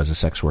was a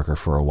sex worker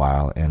for a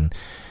while, and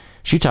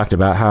she talked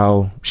about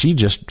how she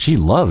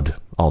loved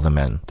all the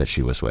men that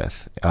she was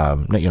with.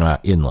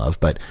 Not in love,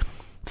 but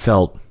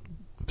felt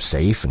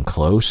safe and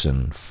close,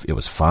 and it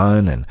was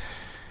fun, and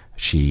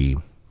she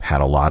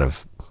had a lot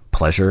of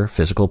pleasure,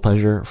 physical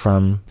pleasure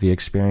from the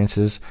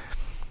experiences.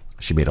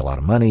 She made a lot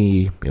of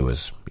money. It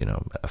was,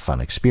 a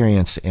fun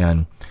experience.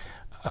 And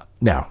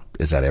now,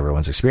 is that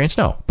everyone's experience?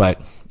 No,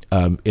 but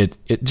it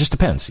just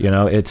depends.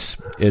 It's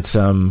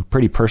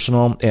pretty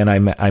personal, and I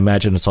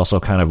imagine it's also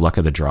kind of luck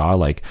of the draw.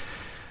 Like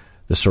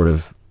the sort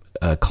of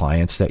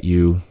clients that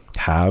you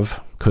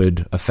have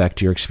could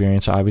affect your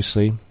experience,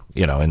 obviously.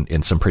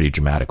 In some pretty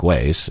dramatic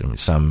ways.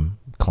 Some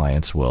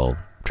clients will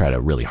try to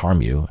really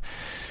harm you,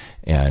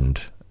 and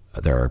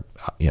there are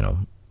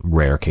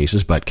rare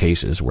cases, but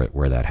cases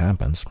where that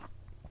happens.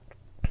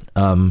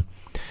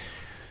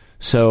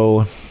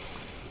 So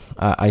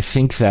I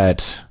think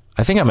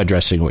I'm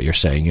addressing what you're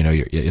saying.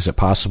 Is it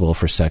possible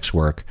for sex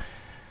work?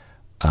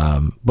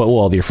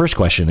 Your first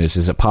question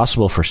is it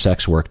possible for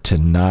sex work to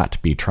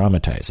not be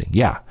traumatizing?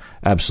 Yeah,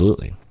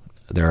 absolutely.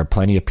 There are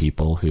plenty of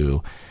people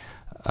who,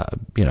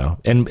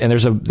 and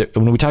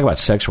when we talk about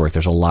sex work,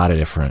 there's a lot of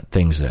different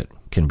things that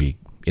can be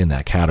in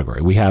that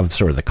category. We have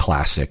sort of the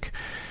classic,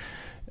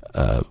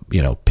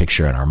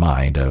 picture in our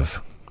mind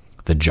of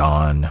the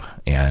John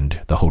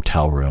and the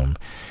hotel room,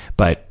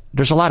 but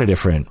there's a lot of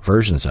different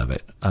versions of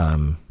it.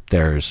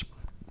 There's,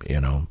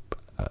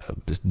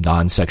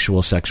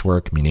 non-sexual sex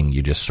work, meaning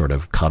you just sort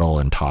of cuddle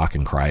and talk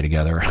and cry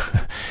together.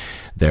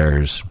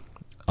 There's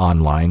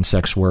online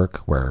sex work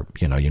where,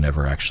 you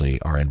never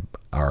actually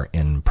are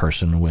in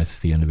person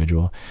with the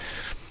individual.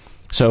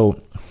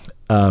 So,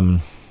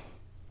 can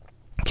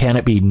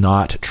it be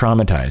not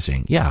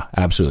traumatizing? Yeah,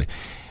 absolutely.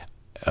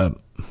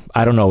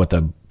 I don't know what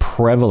the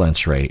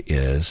prevalence rate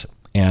is,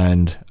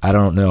 and I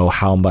don't know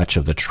how much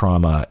of the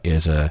trauma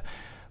is a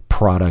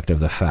product of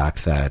the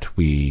fact that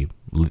we,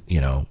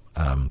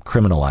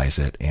 criminalize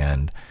it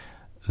and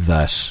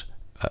thus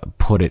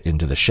put it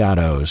into the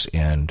shadows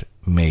and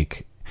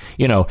make,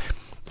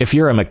 if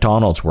you're a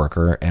McDonald's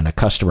worker and a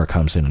customer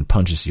comes in and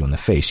punches you in the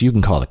face, you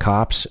can call the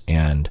cops,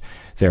 and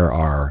there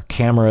are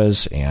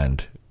cameras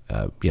and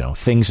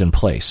things in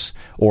place.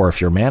 Or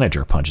if your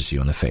manager punches you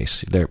in the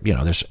face,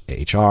 there's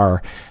HR,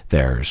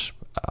 there's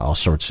all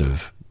sorts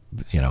of,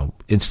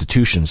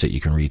 institutions that you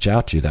can reach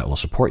out to that will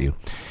support you.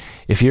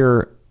 If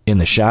you're in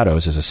the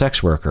shadows as a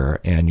sex worker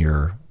and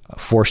you're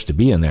forced to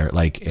be in there,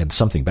 and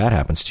something bad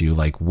happens to you,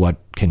 what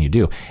can you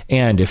do?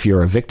 And if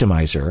you're a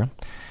victimizer,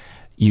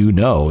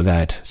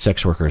 that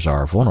sex workers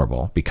are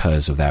vulnerable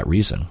because of that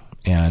reason.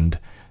 And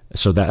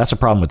so that's a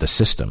problem with the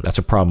system. That's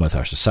a problem with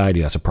our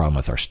society. That's a problem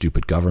with our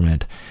stupid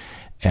government.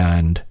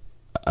 And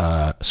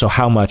so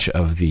how much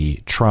of the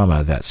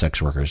trauma that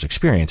sex workers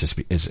experience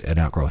is an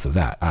outgrowth of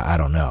that? I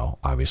don't know,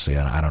 obviously.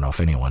 And I don't know if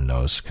anyone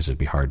knows, because it'd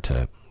be hard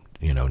to,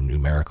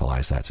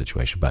 numericalize that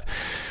situation.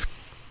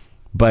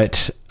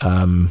 But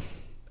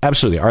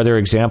absolutely. Are there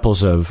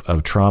examples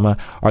of trauma?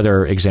 Are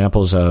there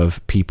examples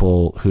of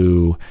people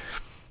who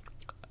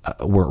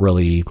weren't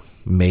really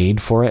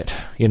made for it.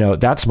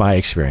 That's my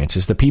experience,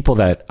 is the people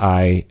that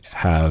I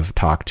have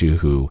talked to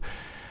who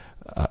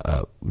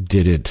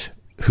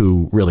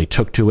who really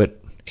took to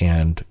it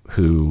and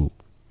who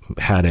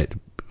had it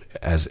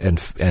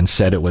and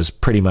said it was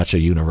pretty much a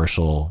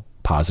universal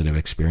positive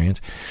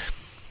experience.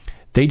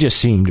 They just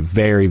seemed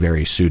very,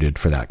 very suited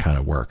for that kind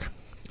of work.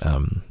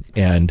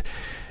 And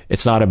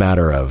it's not a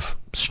matter of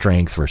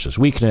strength versus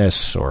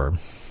weakness, or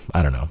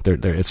I don't know.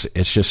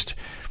 It's just,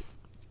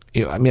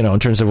 in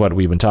terms of what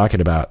we've been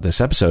talking about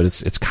this episode,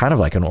 it's kind of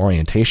like an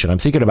orientation. I'm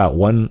thinking about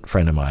one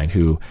friend of mine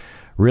who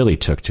really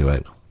took to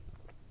it,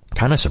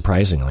 kind of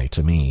surprisingly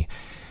to me.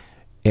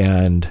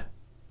 And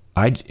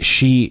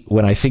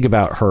when I think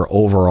about her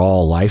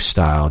overall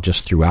lifestyle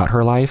just throughout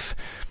her life,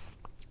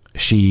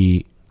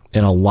 she,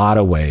 in a lot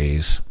of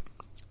ways,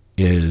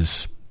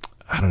 is,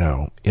 I don't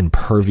know,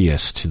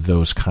 impervious to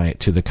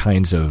the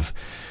kinds of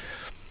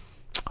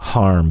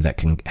harm that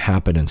can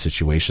happen in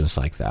situations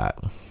like that.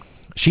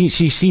 She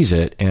sees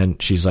it and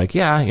she's like,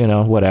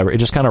 yeah, whatever. It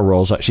just kind of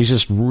rolls up. She's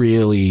just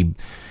really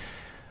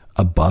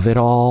above it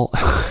all,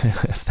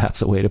 if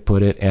that's a way to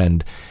put it,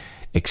 and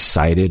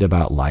excited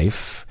about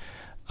life.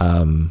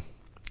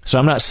 So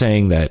I'm not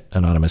saying that,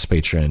 anonymous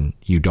patron,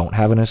 you don't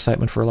have an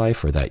excitement for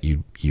life, or that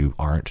you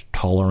aren't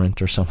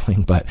tolerant or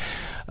something, but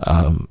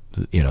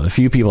the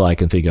few people I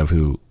can think of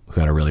who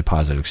had a really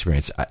positive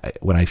experience,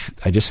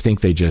 I just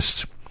think they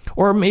just,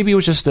 or maybe it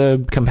was just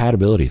a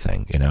compatibility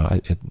thing.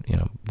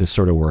 This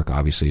sort of work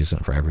obviously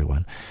isn't for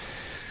everyone.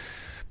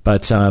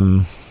 But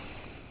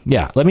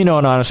yeah, let me know,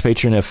 anonymous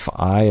patron, if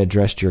I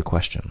addressed your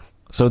question.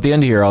 So at the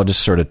end here, I'll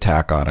just sort of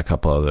tack on a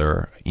couple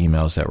other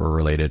emails that were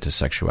related to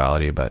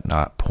sexuality, but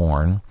not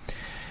porn.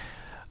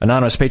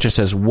 Anonymous patron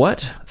says,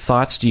 what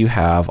thoughts do you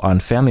have on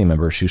family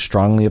members who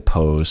strongly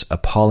oppose a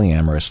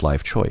polyamorous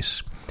life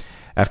choice?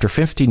 After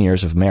 15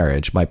 years of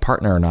marriage, my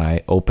partner and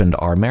I opened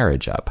our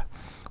marriage up.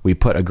 We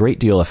put a great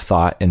deal of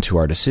thought into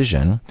our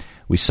decision.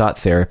 We sought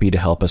therapy to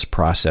help us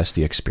process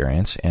the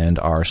experience and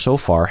are so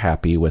far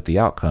happy with the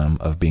outcome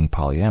of being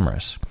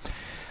polyamorous.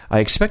 I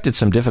expected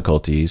some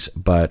difficulties,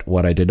 but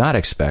what I did not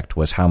expect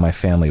was how my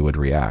family would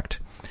react.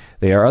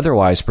 They are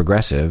otherwise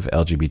progressive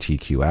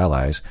LGBTQ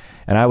allies,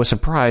 and I was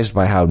surprised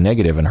by how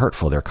negative and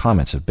hurtful their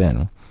comments have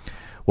been.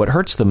 What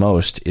hurts the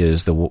most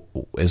is the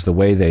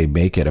way they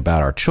make it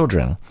about our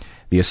children.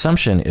 The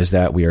assumption is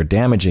that we are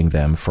damaging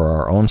them for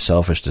our own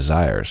selfish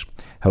desires.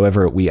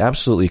 However, we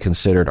absolutely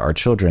considered our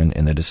children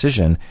in the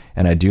decision,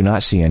 and I do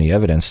not see any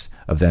evidence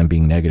of them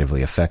being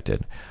negatively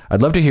affected.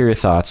 I'd love to hear your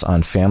thoughts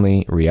on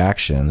family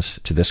reactions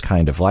to this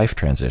kind of life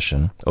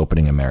transition,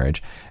 opening a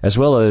marriage, as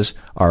well as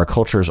our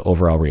culture's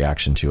overall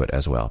reaction to it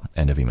as well.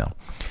 End of email.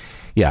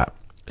 Yeah.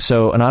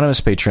 So, anonymous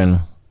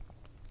patron,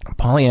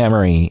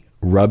 polyamory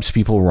rubs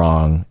people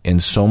wrong in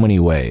so many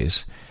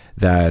ways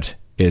that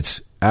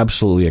it's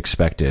absolutely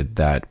expected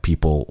that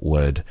people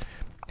would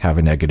have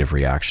a negative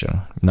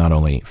reaction, not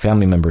only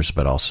family members,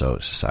 but also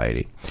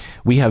society.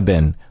 We have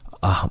been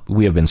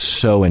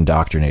so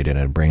indoctrinated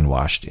and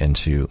brainwashed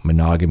into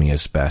monogamy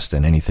is best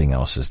and anything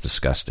else is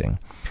disgusting,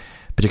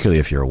 particularly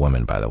if you're a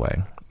woman, by the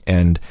way.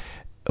 And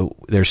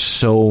there's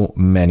so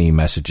many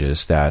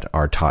messages that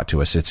are taught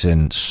to us. It's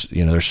in,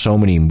 there's so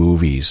many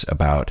movies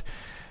about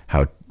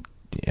how,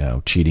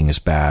 cheating is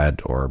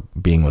bad, or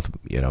being with,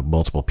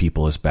 multiple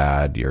people is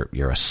bad. You're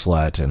a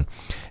slut.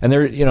 And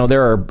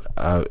there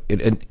are,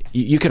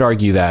 you could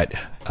argue that,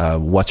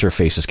 what's her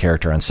face's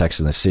character on Sex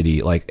and the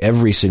City, like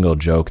every single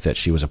joke that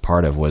she was a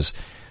part of was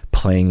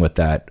playing with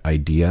that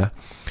idea.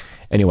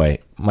 Anyway,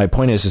 my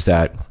point is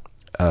that,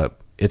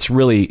 it's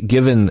really,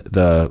 given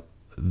the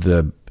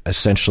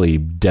essentially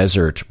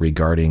desert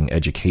regarding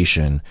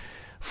education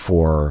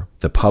for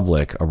the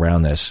public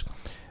around this,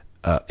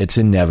 it's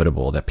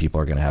inevitable that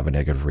people are going to have a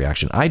negative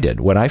reaction. I did.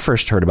 When I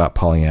first heard about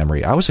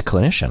polyamory, I was a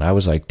clinician. I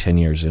was like 10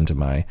 years into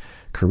my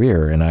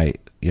career, and I,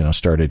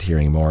 started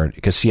hearing more,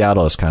 because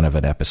Seattle is kind of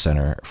an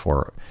epicenter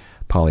for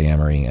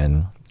polyamory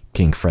and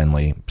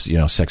kink-friendly,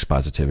 sex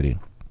positivity.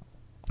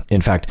 In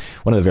fact,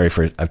 one of the very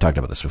first, I've talked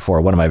about this before,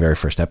 one of my very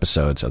first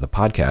episodes of the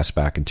podcast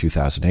back in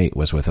 2008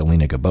 was with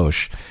Alina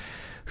Gabosh,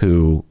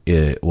 who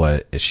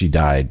she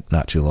died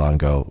not too long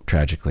ago,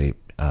 tragically.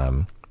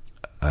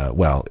 Her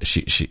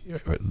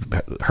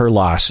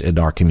loss in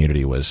our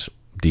community was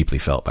deeply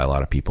felt by a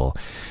lot of people.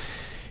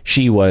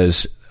 She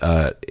was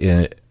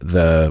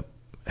the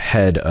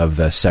head of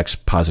the Sex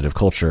Positive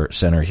Culture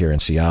Center here in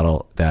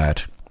Seattle,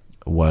 that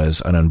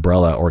was an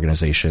umbrella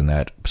organization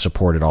that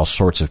supported all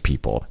sorts of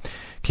people,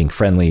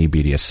 kink-friendly,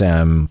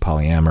 BDSM,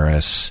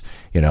 polyamorous.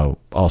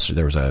 Also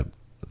there was a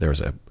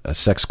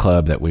sex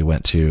club that we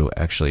went to.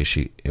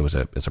 Actually,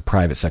 it's a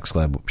private sex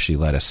club. She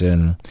let us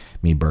in,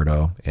 me,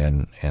 Berto,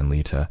 and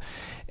Lita.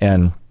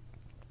 And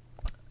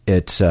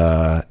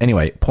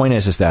anyway, point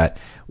is that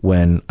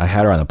when I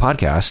had her on the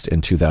podcast in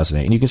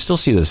 2008, and you can still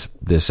see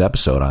this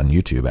episode on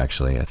YouTube,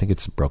 actually. I think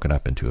it's broken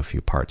up into a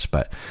few parts,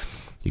 but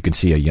you can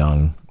see a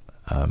young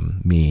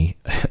me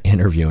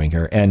interviewing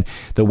her. And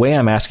the way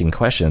I'm asking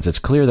questions, it's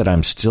clear that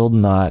I'm still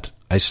not,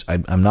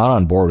 I'm not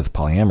on board with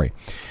polyamory.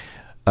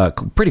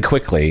 pretty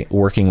quickly,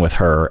 working with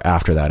her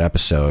after that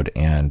episode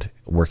and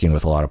working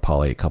with a lot of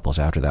poly couples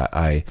after that,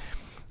 I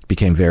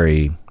became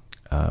very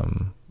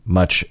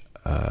much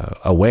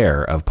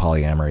aware of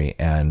polyamory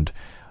and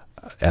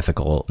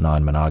ethical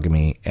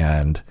non-monogamy.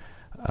 And,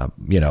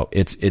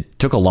 it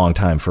took a long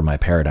time for my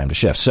paradigm to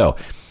shift. So,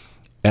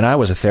 and I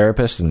was a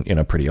therapist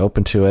and, pretty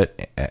open to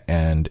it.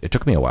 And it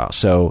took me a while.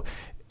 So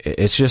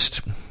it's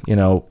just,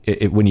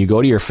 when you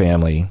go to your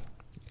family,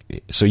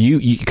 so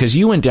because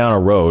you went down a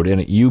road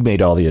and you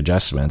made all the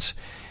adjustments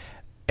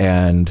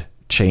and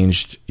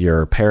changed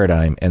your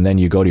paradigm, and then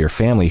you go to your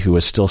family who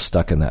is still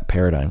stuck in that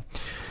paradigm.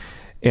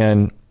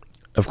 And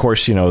of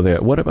course,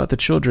 what about the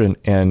children?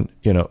 And,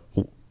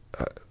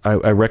 I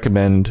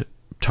recommend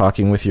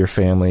talking with your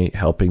family,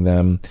 helping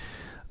them,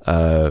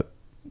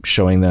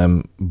 showing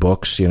them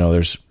books.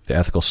 There's The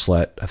Ethical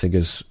Slut, I think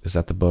is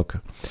that the book?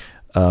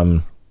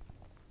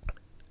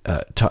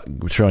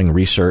 Showing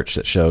research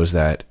that shows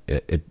that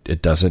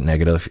it doesn't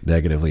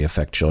negatively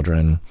affect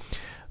children.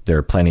 There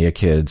are plenty of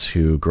kids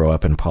who grow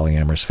up in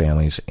polyamorous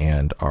families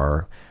and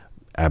are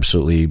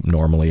absolutely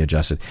normally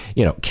adjusted.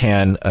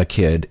 Can a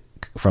kid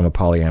from a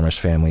polyamorous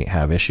family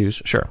have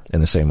issues? Sure.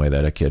 In the same way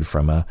that a kid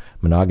from a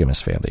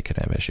monogamous family can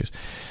have issues.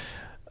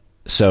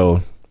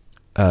 So,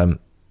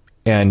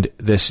 and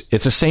this,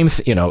 it's the same,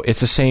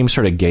 it's the same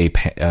sort of gay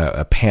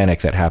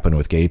panic that happened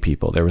with gay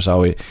people. There was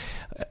always,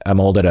 I'm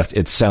old enough,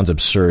 it sounds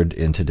absurd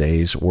in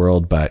today's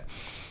world, but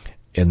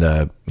in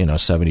the,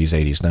 70s,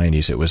 80s,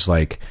 90s, it was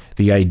like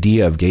the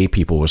idea of gay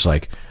people was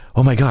like,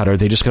 oh my God, are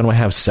they just going to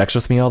have sex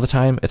with me all the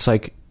time? It's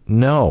like,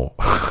 no.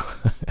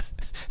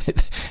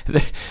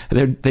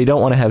 They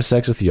don't want to have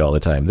sex with you all the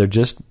time.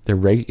 There's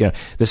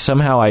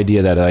somehow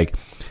idea that like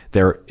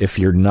if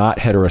you're not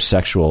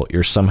heterosexual,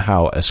 you're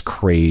somehow a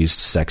crazed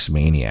sex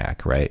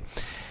maniac, right?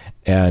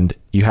 And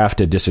you have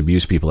to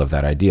disabuse people of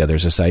that idea.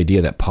 There's this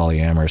idea that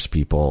polyamorous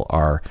people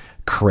are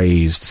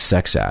crazed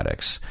sex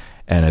addicts.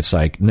 And it's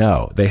like,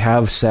 no, they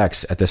have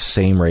sex at the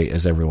same rate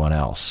as everyone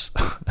else.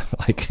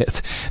 Like,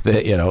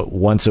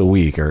 once a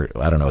week, or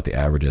I don't know what the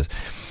average is.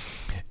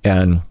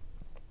 And,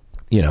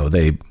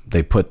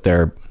 they put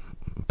their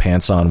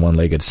pants on one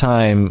leg at a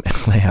time.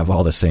 They have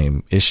all the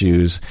same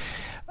issues.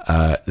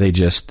 They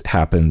just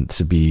happen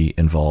to be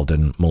involved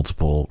in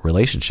multiple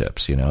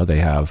relationships. They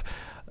have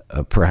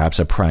perhaps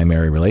a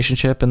primary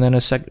relationship and then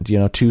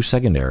two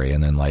secondary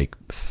and then like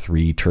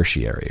 3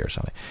 tertiary or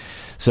something.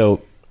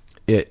 So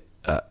it,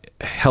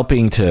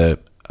 helping to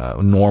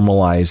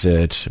normalize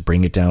it,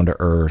 bring it down to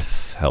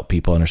earth, help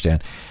people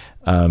understand,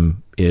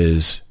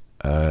 is,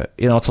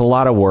 it's a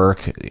lot of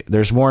work.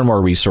 There's more and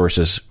more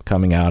resources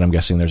coming out. I'm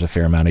guessing there's a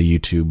fair amount of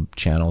YouTube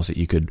channels that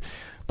you could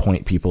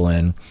point people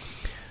in.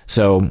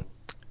 So,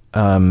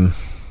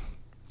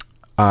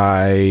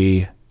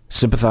 I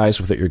sympathize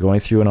with what you're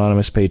going through,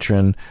 Anonymous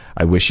Patron.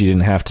 I wish you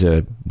didn't have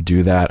to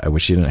do that. I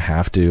wish you didn't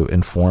have to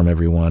inform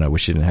everyone. I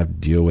wish you didn't have to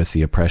deal with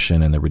the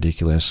oppression and the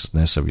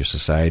ridiculousness of your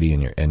society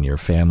and your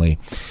family.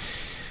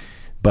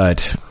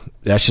 But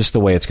that's just the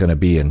way it's going to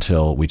be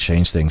until we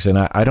change things. And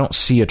I don't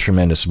see a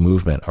tremendous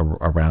movement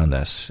around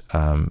this.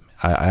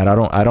 I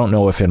don't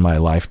know if in my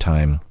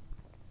lifetime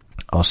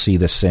I'll see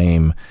the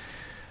same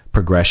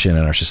progression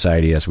in our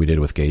society as we did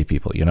with gay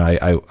people.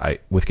 I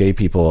with gay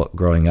people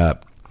growing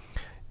up,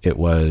 it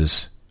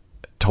was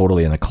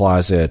totally in the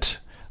closet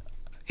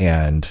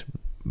and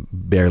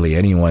barely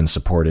anyone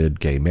supported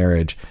gay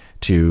marriage,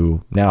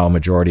 to now a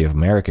majority of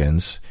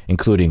Americans,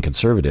 including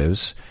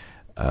conservatives,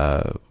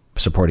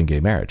 supporting gay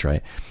marriage,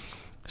 right?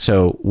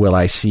 So will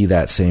I see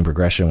that same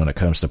progression when it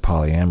comes to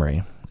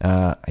polyamory?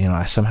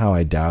 Somehow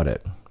I doubt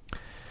it.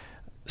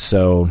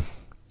 So,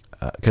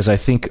 because I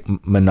think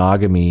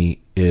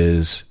monogamy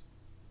is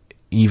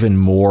even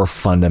more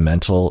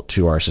fundamental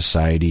to our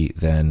society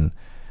than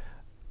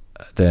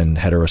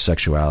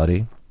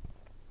heterosexuality.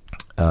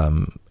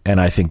 And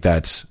I think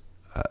that's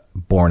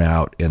borne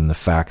out in the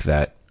fact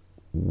that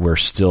we're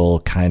still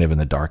kind of in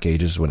the dark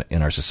ages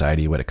in our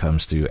society when it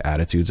comes to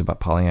attitudes about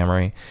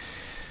polyamory.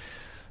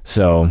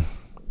 So,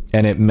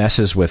 and it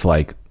messes with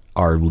like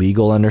our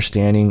legal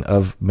understanding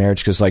of marriage.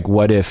 Because like,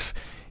 what if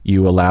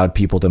you allowed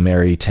people to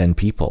marry 10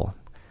 people?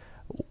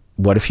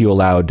 What if you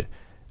allowed,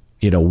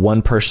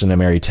 one person to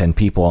marry 10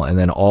 people and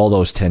then all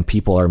those 10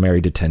 people are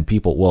married to 10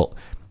 people? Well,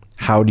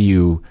 how do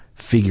you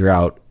figure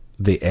out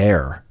the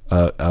heir?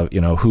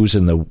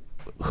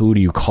 Who do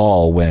you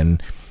call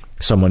when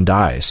someone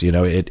dies?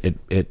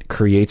 It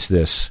creates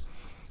this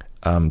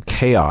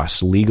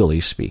chaos, legally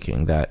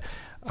speaking, that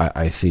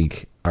I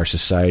think our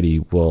society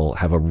will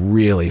have a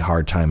really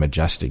hard time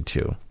adjusting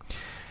to.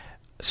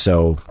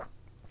 So,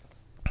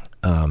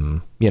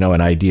 and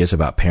ideas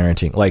about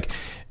parenting, like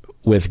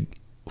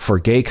for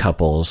gay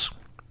couples,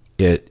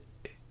 it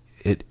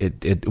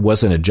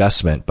was an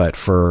adjustment, but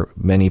for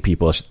many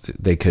people,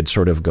 they could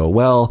sort of go,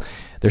 well,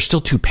 there's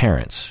still 2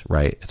 parents,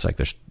 right? It's like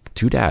there's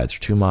 2 dads or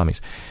 2 mommies.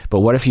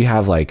 But what if you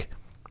have like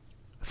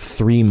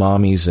 3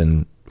 mommies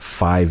and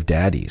 5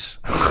 daddies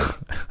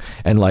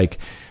and like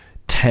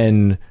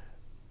 10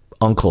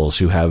 uncles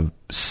who have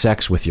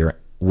sex with you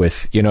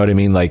know what I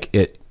mean? Like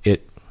it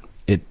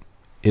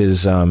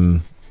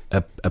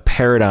a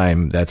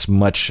paradigm that's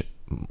much,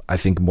 I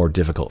think, more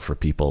difficult for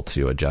people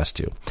to adjust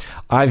to.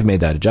 I've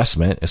made that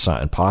adjustment. It's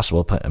not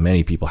impossible.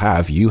 Many people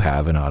have. You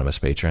have, anonymous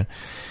patron,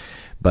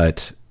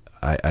 but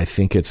I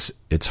think it's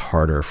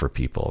harder for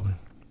people.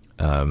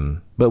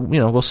 But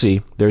we'll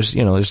see. There's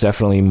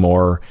definitely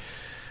more.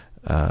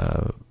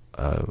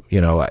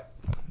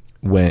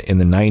 When in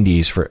the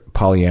 90s, for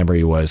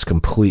polyamory was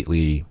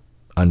completely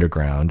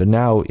underground, and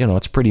now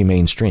it's pretty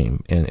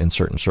mainstream in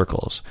certain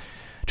circles,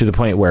 to the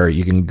point where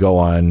you can go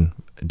on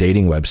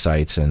dating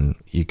websites and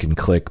you can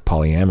click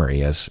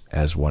polyamory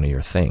as one of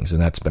your things,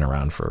 and that's been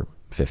around for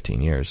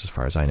 15 years as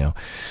far as I know.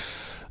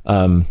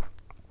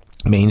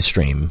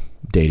 Mainstream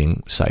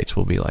dating sites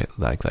will be like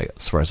that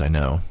as far as I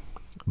know.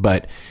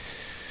 But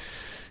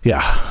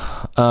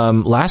yeah,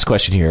 last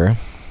question here.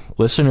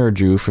 Listener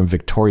Drew from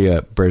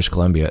Victoria, British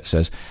Columbia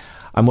says,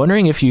 I'm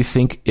wondering if you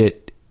think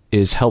it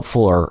is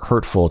helpful or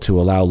hurtful to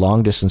allow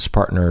long-distance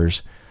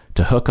partners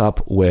to hook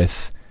up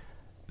with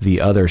the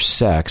other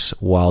sex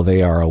while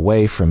they are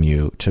away from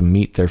you to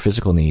meet their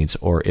physical needs,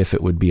 or if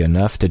it would be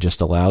enough to just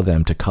allow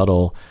them to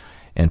cuddle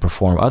and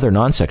perform other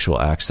non-sexual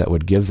acts that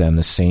would give them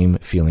the same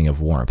feeling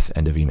of warmth.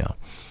 End of email.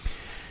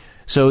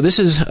 So this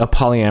is a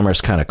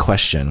polyamorous kind of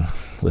question,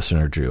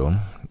 listener Drew.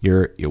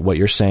 What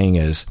you're saying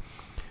is,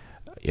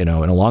 in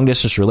a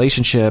long-distance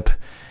relationship,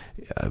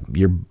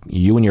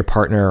 you and your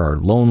partner are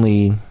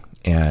lonely,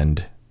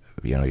 and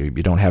you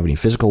don't have any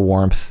physical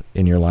warmth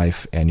in your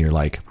life, and you're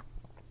like,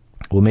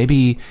 well,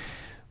 maybe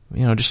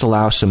just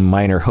allow some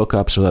minor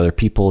hookups with other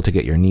people to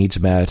get your needs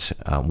met,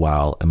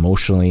 while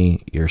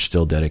emotionally you're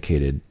still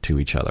dedicated to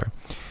each other.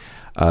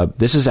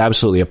 This is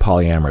absolutely a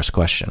polyamorous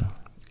question,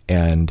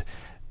 and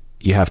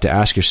you have to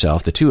ask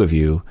yourself, the two of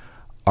you,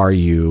 are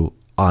you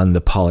on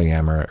the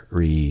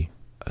polyamory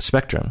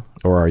spectrum,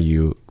 or are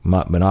you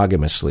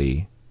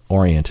monogamously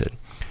oriented?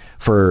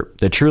 For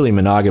the truly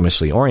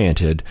monogamously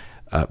oriented,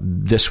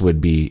 this would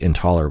be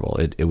intolerable.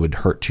 It would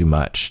hurt too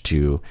much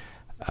to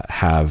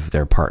have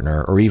their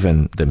partner, or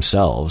even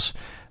themselves,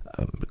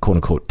 quote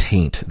unquote,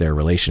 taint their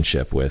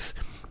relationship with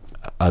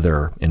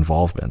other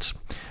involvements.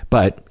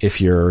 But if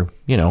you're,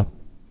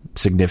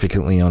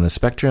 significantly on the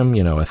spectrum,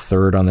 a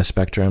third on the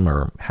spectrum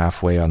or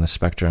halfway on the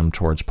spectrum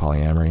towards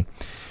polyamory,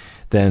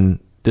 then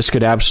this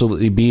could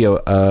absolutely be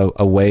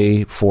a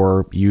way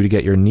for you to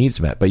get your needs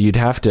met. But you'd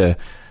have to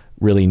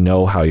really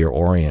know how you're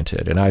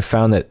oriented. And I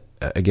found that,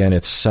 again,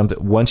 it's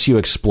something, once you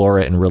explore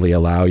it and really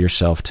allow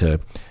yourself to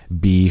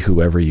be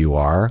whoever you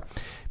are,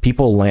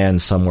 people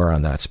land somewhere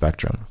on that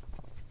spectrum.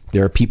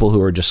 There are people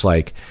who are just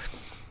like,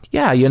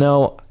 yeah,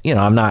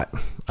 I'm not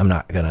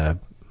going to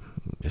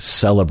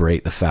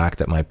celebrate the fact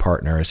that my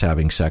partner is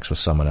having sex with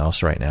someone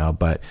else right now,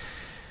 but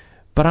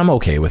I'm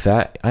okay with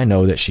that. I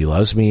know that she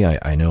loves me.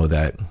 I know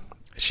that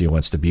she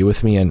wants to be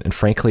with me. And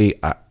frankly,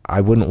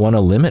 I wouldn't want to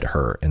limit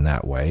her in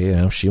that way.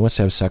 If she wants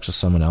to have sex with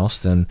someone else,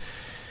 then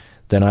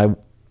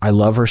I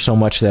love her so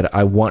much that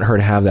I want her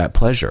to have that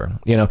pleasure.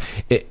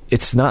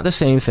 It's not the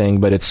same thing,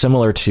 but it's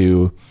similar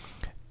to,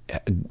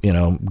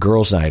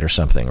 girls' night or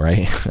something,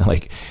 right?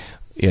 Like,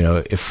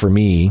 if for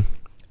me,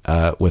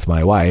 with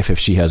my wife, if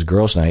she has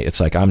girls' night, it's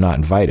like I'm not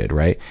invited,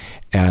 right?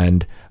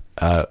 And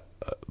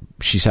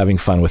she's having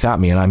fun without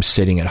me, and I'm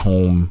sitting at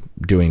home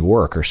doing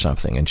work or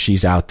something, and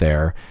she's out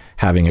there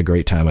having a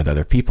great time with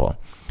other people.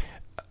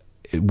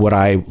 Would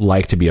I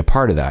like to be a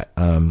part of that?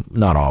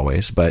 Not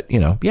always, but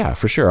yeah,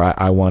 for sure.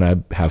 I want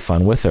to have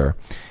fun with her,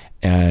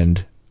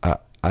 and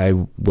I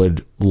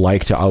would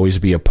like to always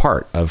be a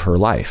part of her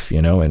life,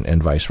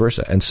 and vice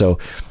versa. And so,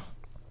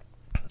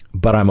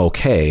 but I'm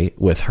okay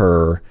with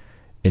her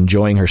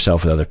enjoying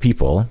herself with other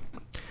people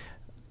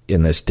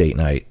in this date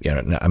night,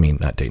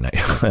 not date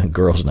night,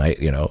 girls' night,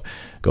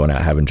 going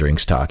out, having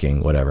drinks,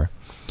 talking, whatever.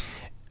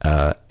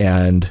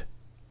 And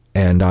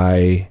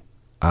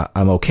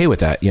I'm okay with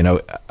that.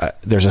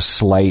 There's a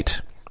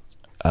slight,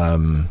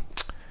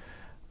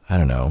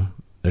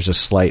 there's a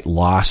slight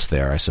loss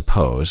there, I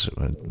suppose.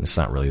 It's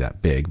not really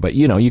that big, but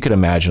you could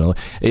imagine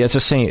it's a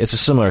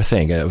similar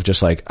thing of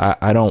just like,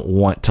 I don't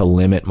want to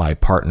limit my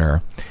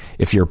partner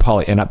if you're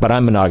but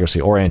I'm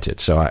monogamously oriented,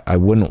 so I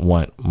wouldn't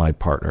want my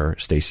partner,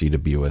 Stacy, to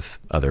be with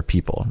other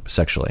people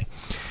sexually.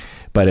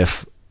 But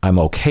if I'm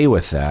okay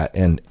with that,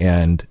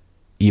 and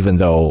even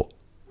though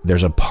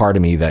there's a part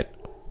of me that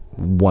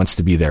wants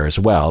to be there as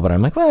well, but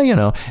I'm like,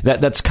 well,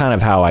 that's kind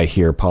of how I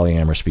hear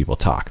polyamorous people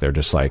talk. They're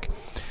just like,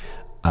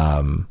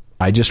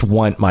 I just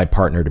want my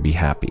partner to be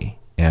happy.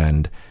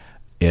 And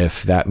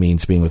if that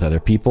means being with other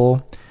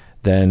people,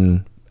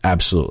 then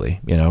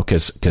absolutely,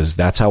 because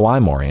that's how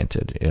I'm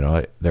oriented.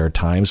 There are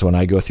times when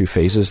I go through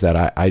phases that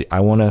I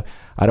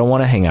don't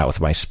want to hang out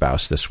with my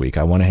spouse this week.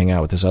 I want to hang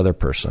out with this other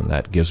person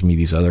that gives me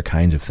these other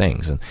kinds of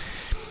things. And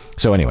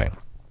so anyway,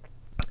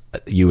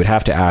 you would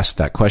have to ask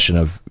that question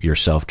of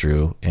yourself,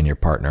 Drew, and your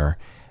partner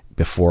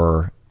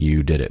before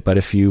you did it. But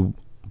if you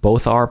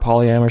both are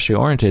polyamorously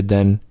oriented,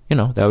 then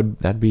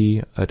that'd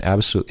be an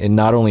absolute, and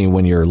not only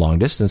when you're long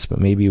distance, but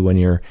maybe when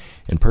you're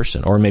in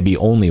person, or maybe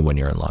only when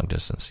you're in long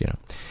distance.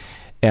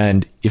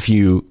 And if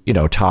you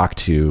talk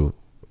to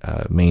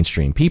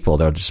mainstream people,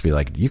 they'll just be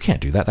like, you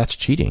can't do that. That's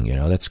cheating.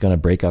 That's going to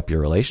break up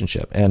your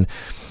relationship. And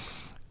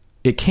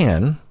it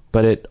can,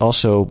 but it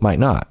also might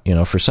not.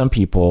 For some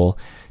people,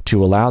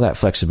 to allow that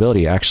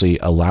flexibility actually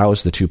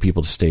allows the two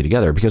people to stay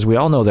together, because we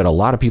all know that a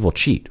lot of people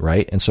cheat,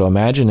 right? And so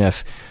imagine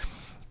if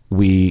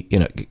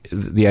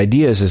the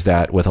idea is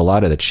that with a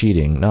lot of the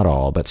cheating, not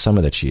all, but some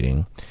of the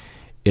cheating,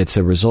 it's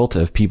a result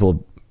of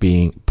people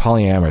being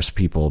polyamorous,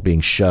 people being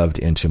shoved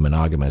into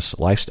monogamous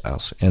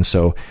lifestyles. And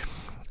so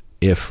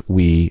if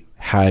we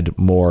had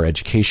more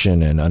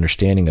education and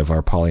understanding of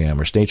our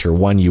polyamorous nature,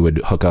 one, you would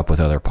hook up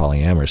with other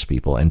polyamorous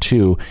people, and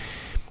two,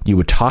 you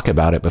would talk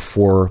about it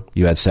before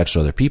you had sex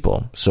with other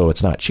people. So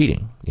it's not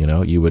cheating.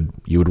 You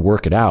would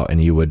work it out,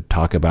 and you would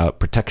talk about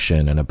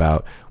protection and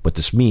about what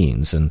this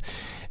means,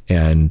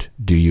 and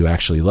do you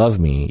actually love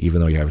me even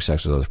though you're having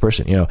sex with another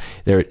person?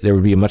 There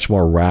would be a much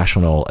more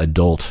rational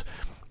adult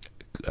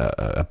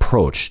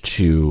approach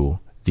to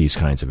these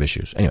kinds of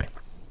issues. Anyway.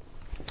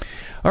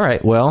 All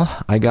right. Well,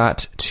 I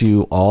got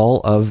to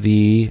all of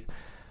the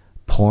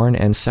porn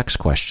and sex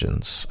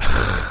questions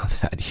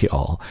that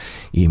y'all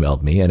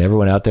emailed me, and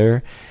everyone out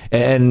there,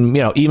 and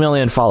email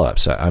in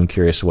follow-ups. I'm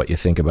curious what you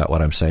think about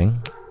what I'm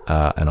saying,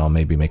 and I'll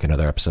maybe make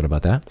another episode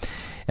about that.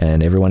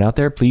 And everyone out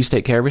there, please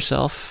take care of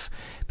yourself,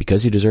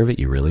 because you deserve it.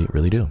 You really,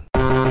 really do.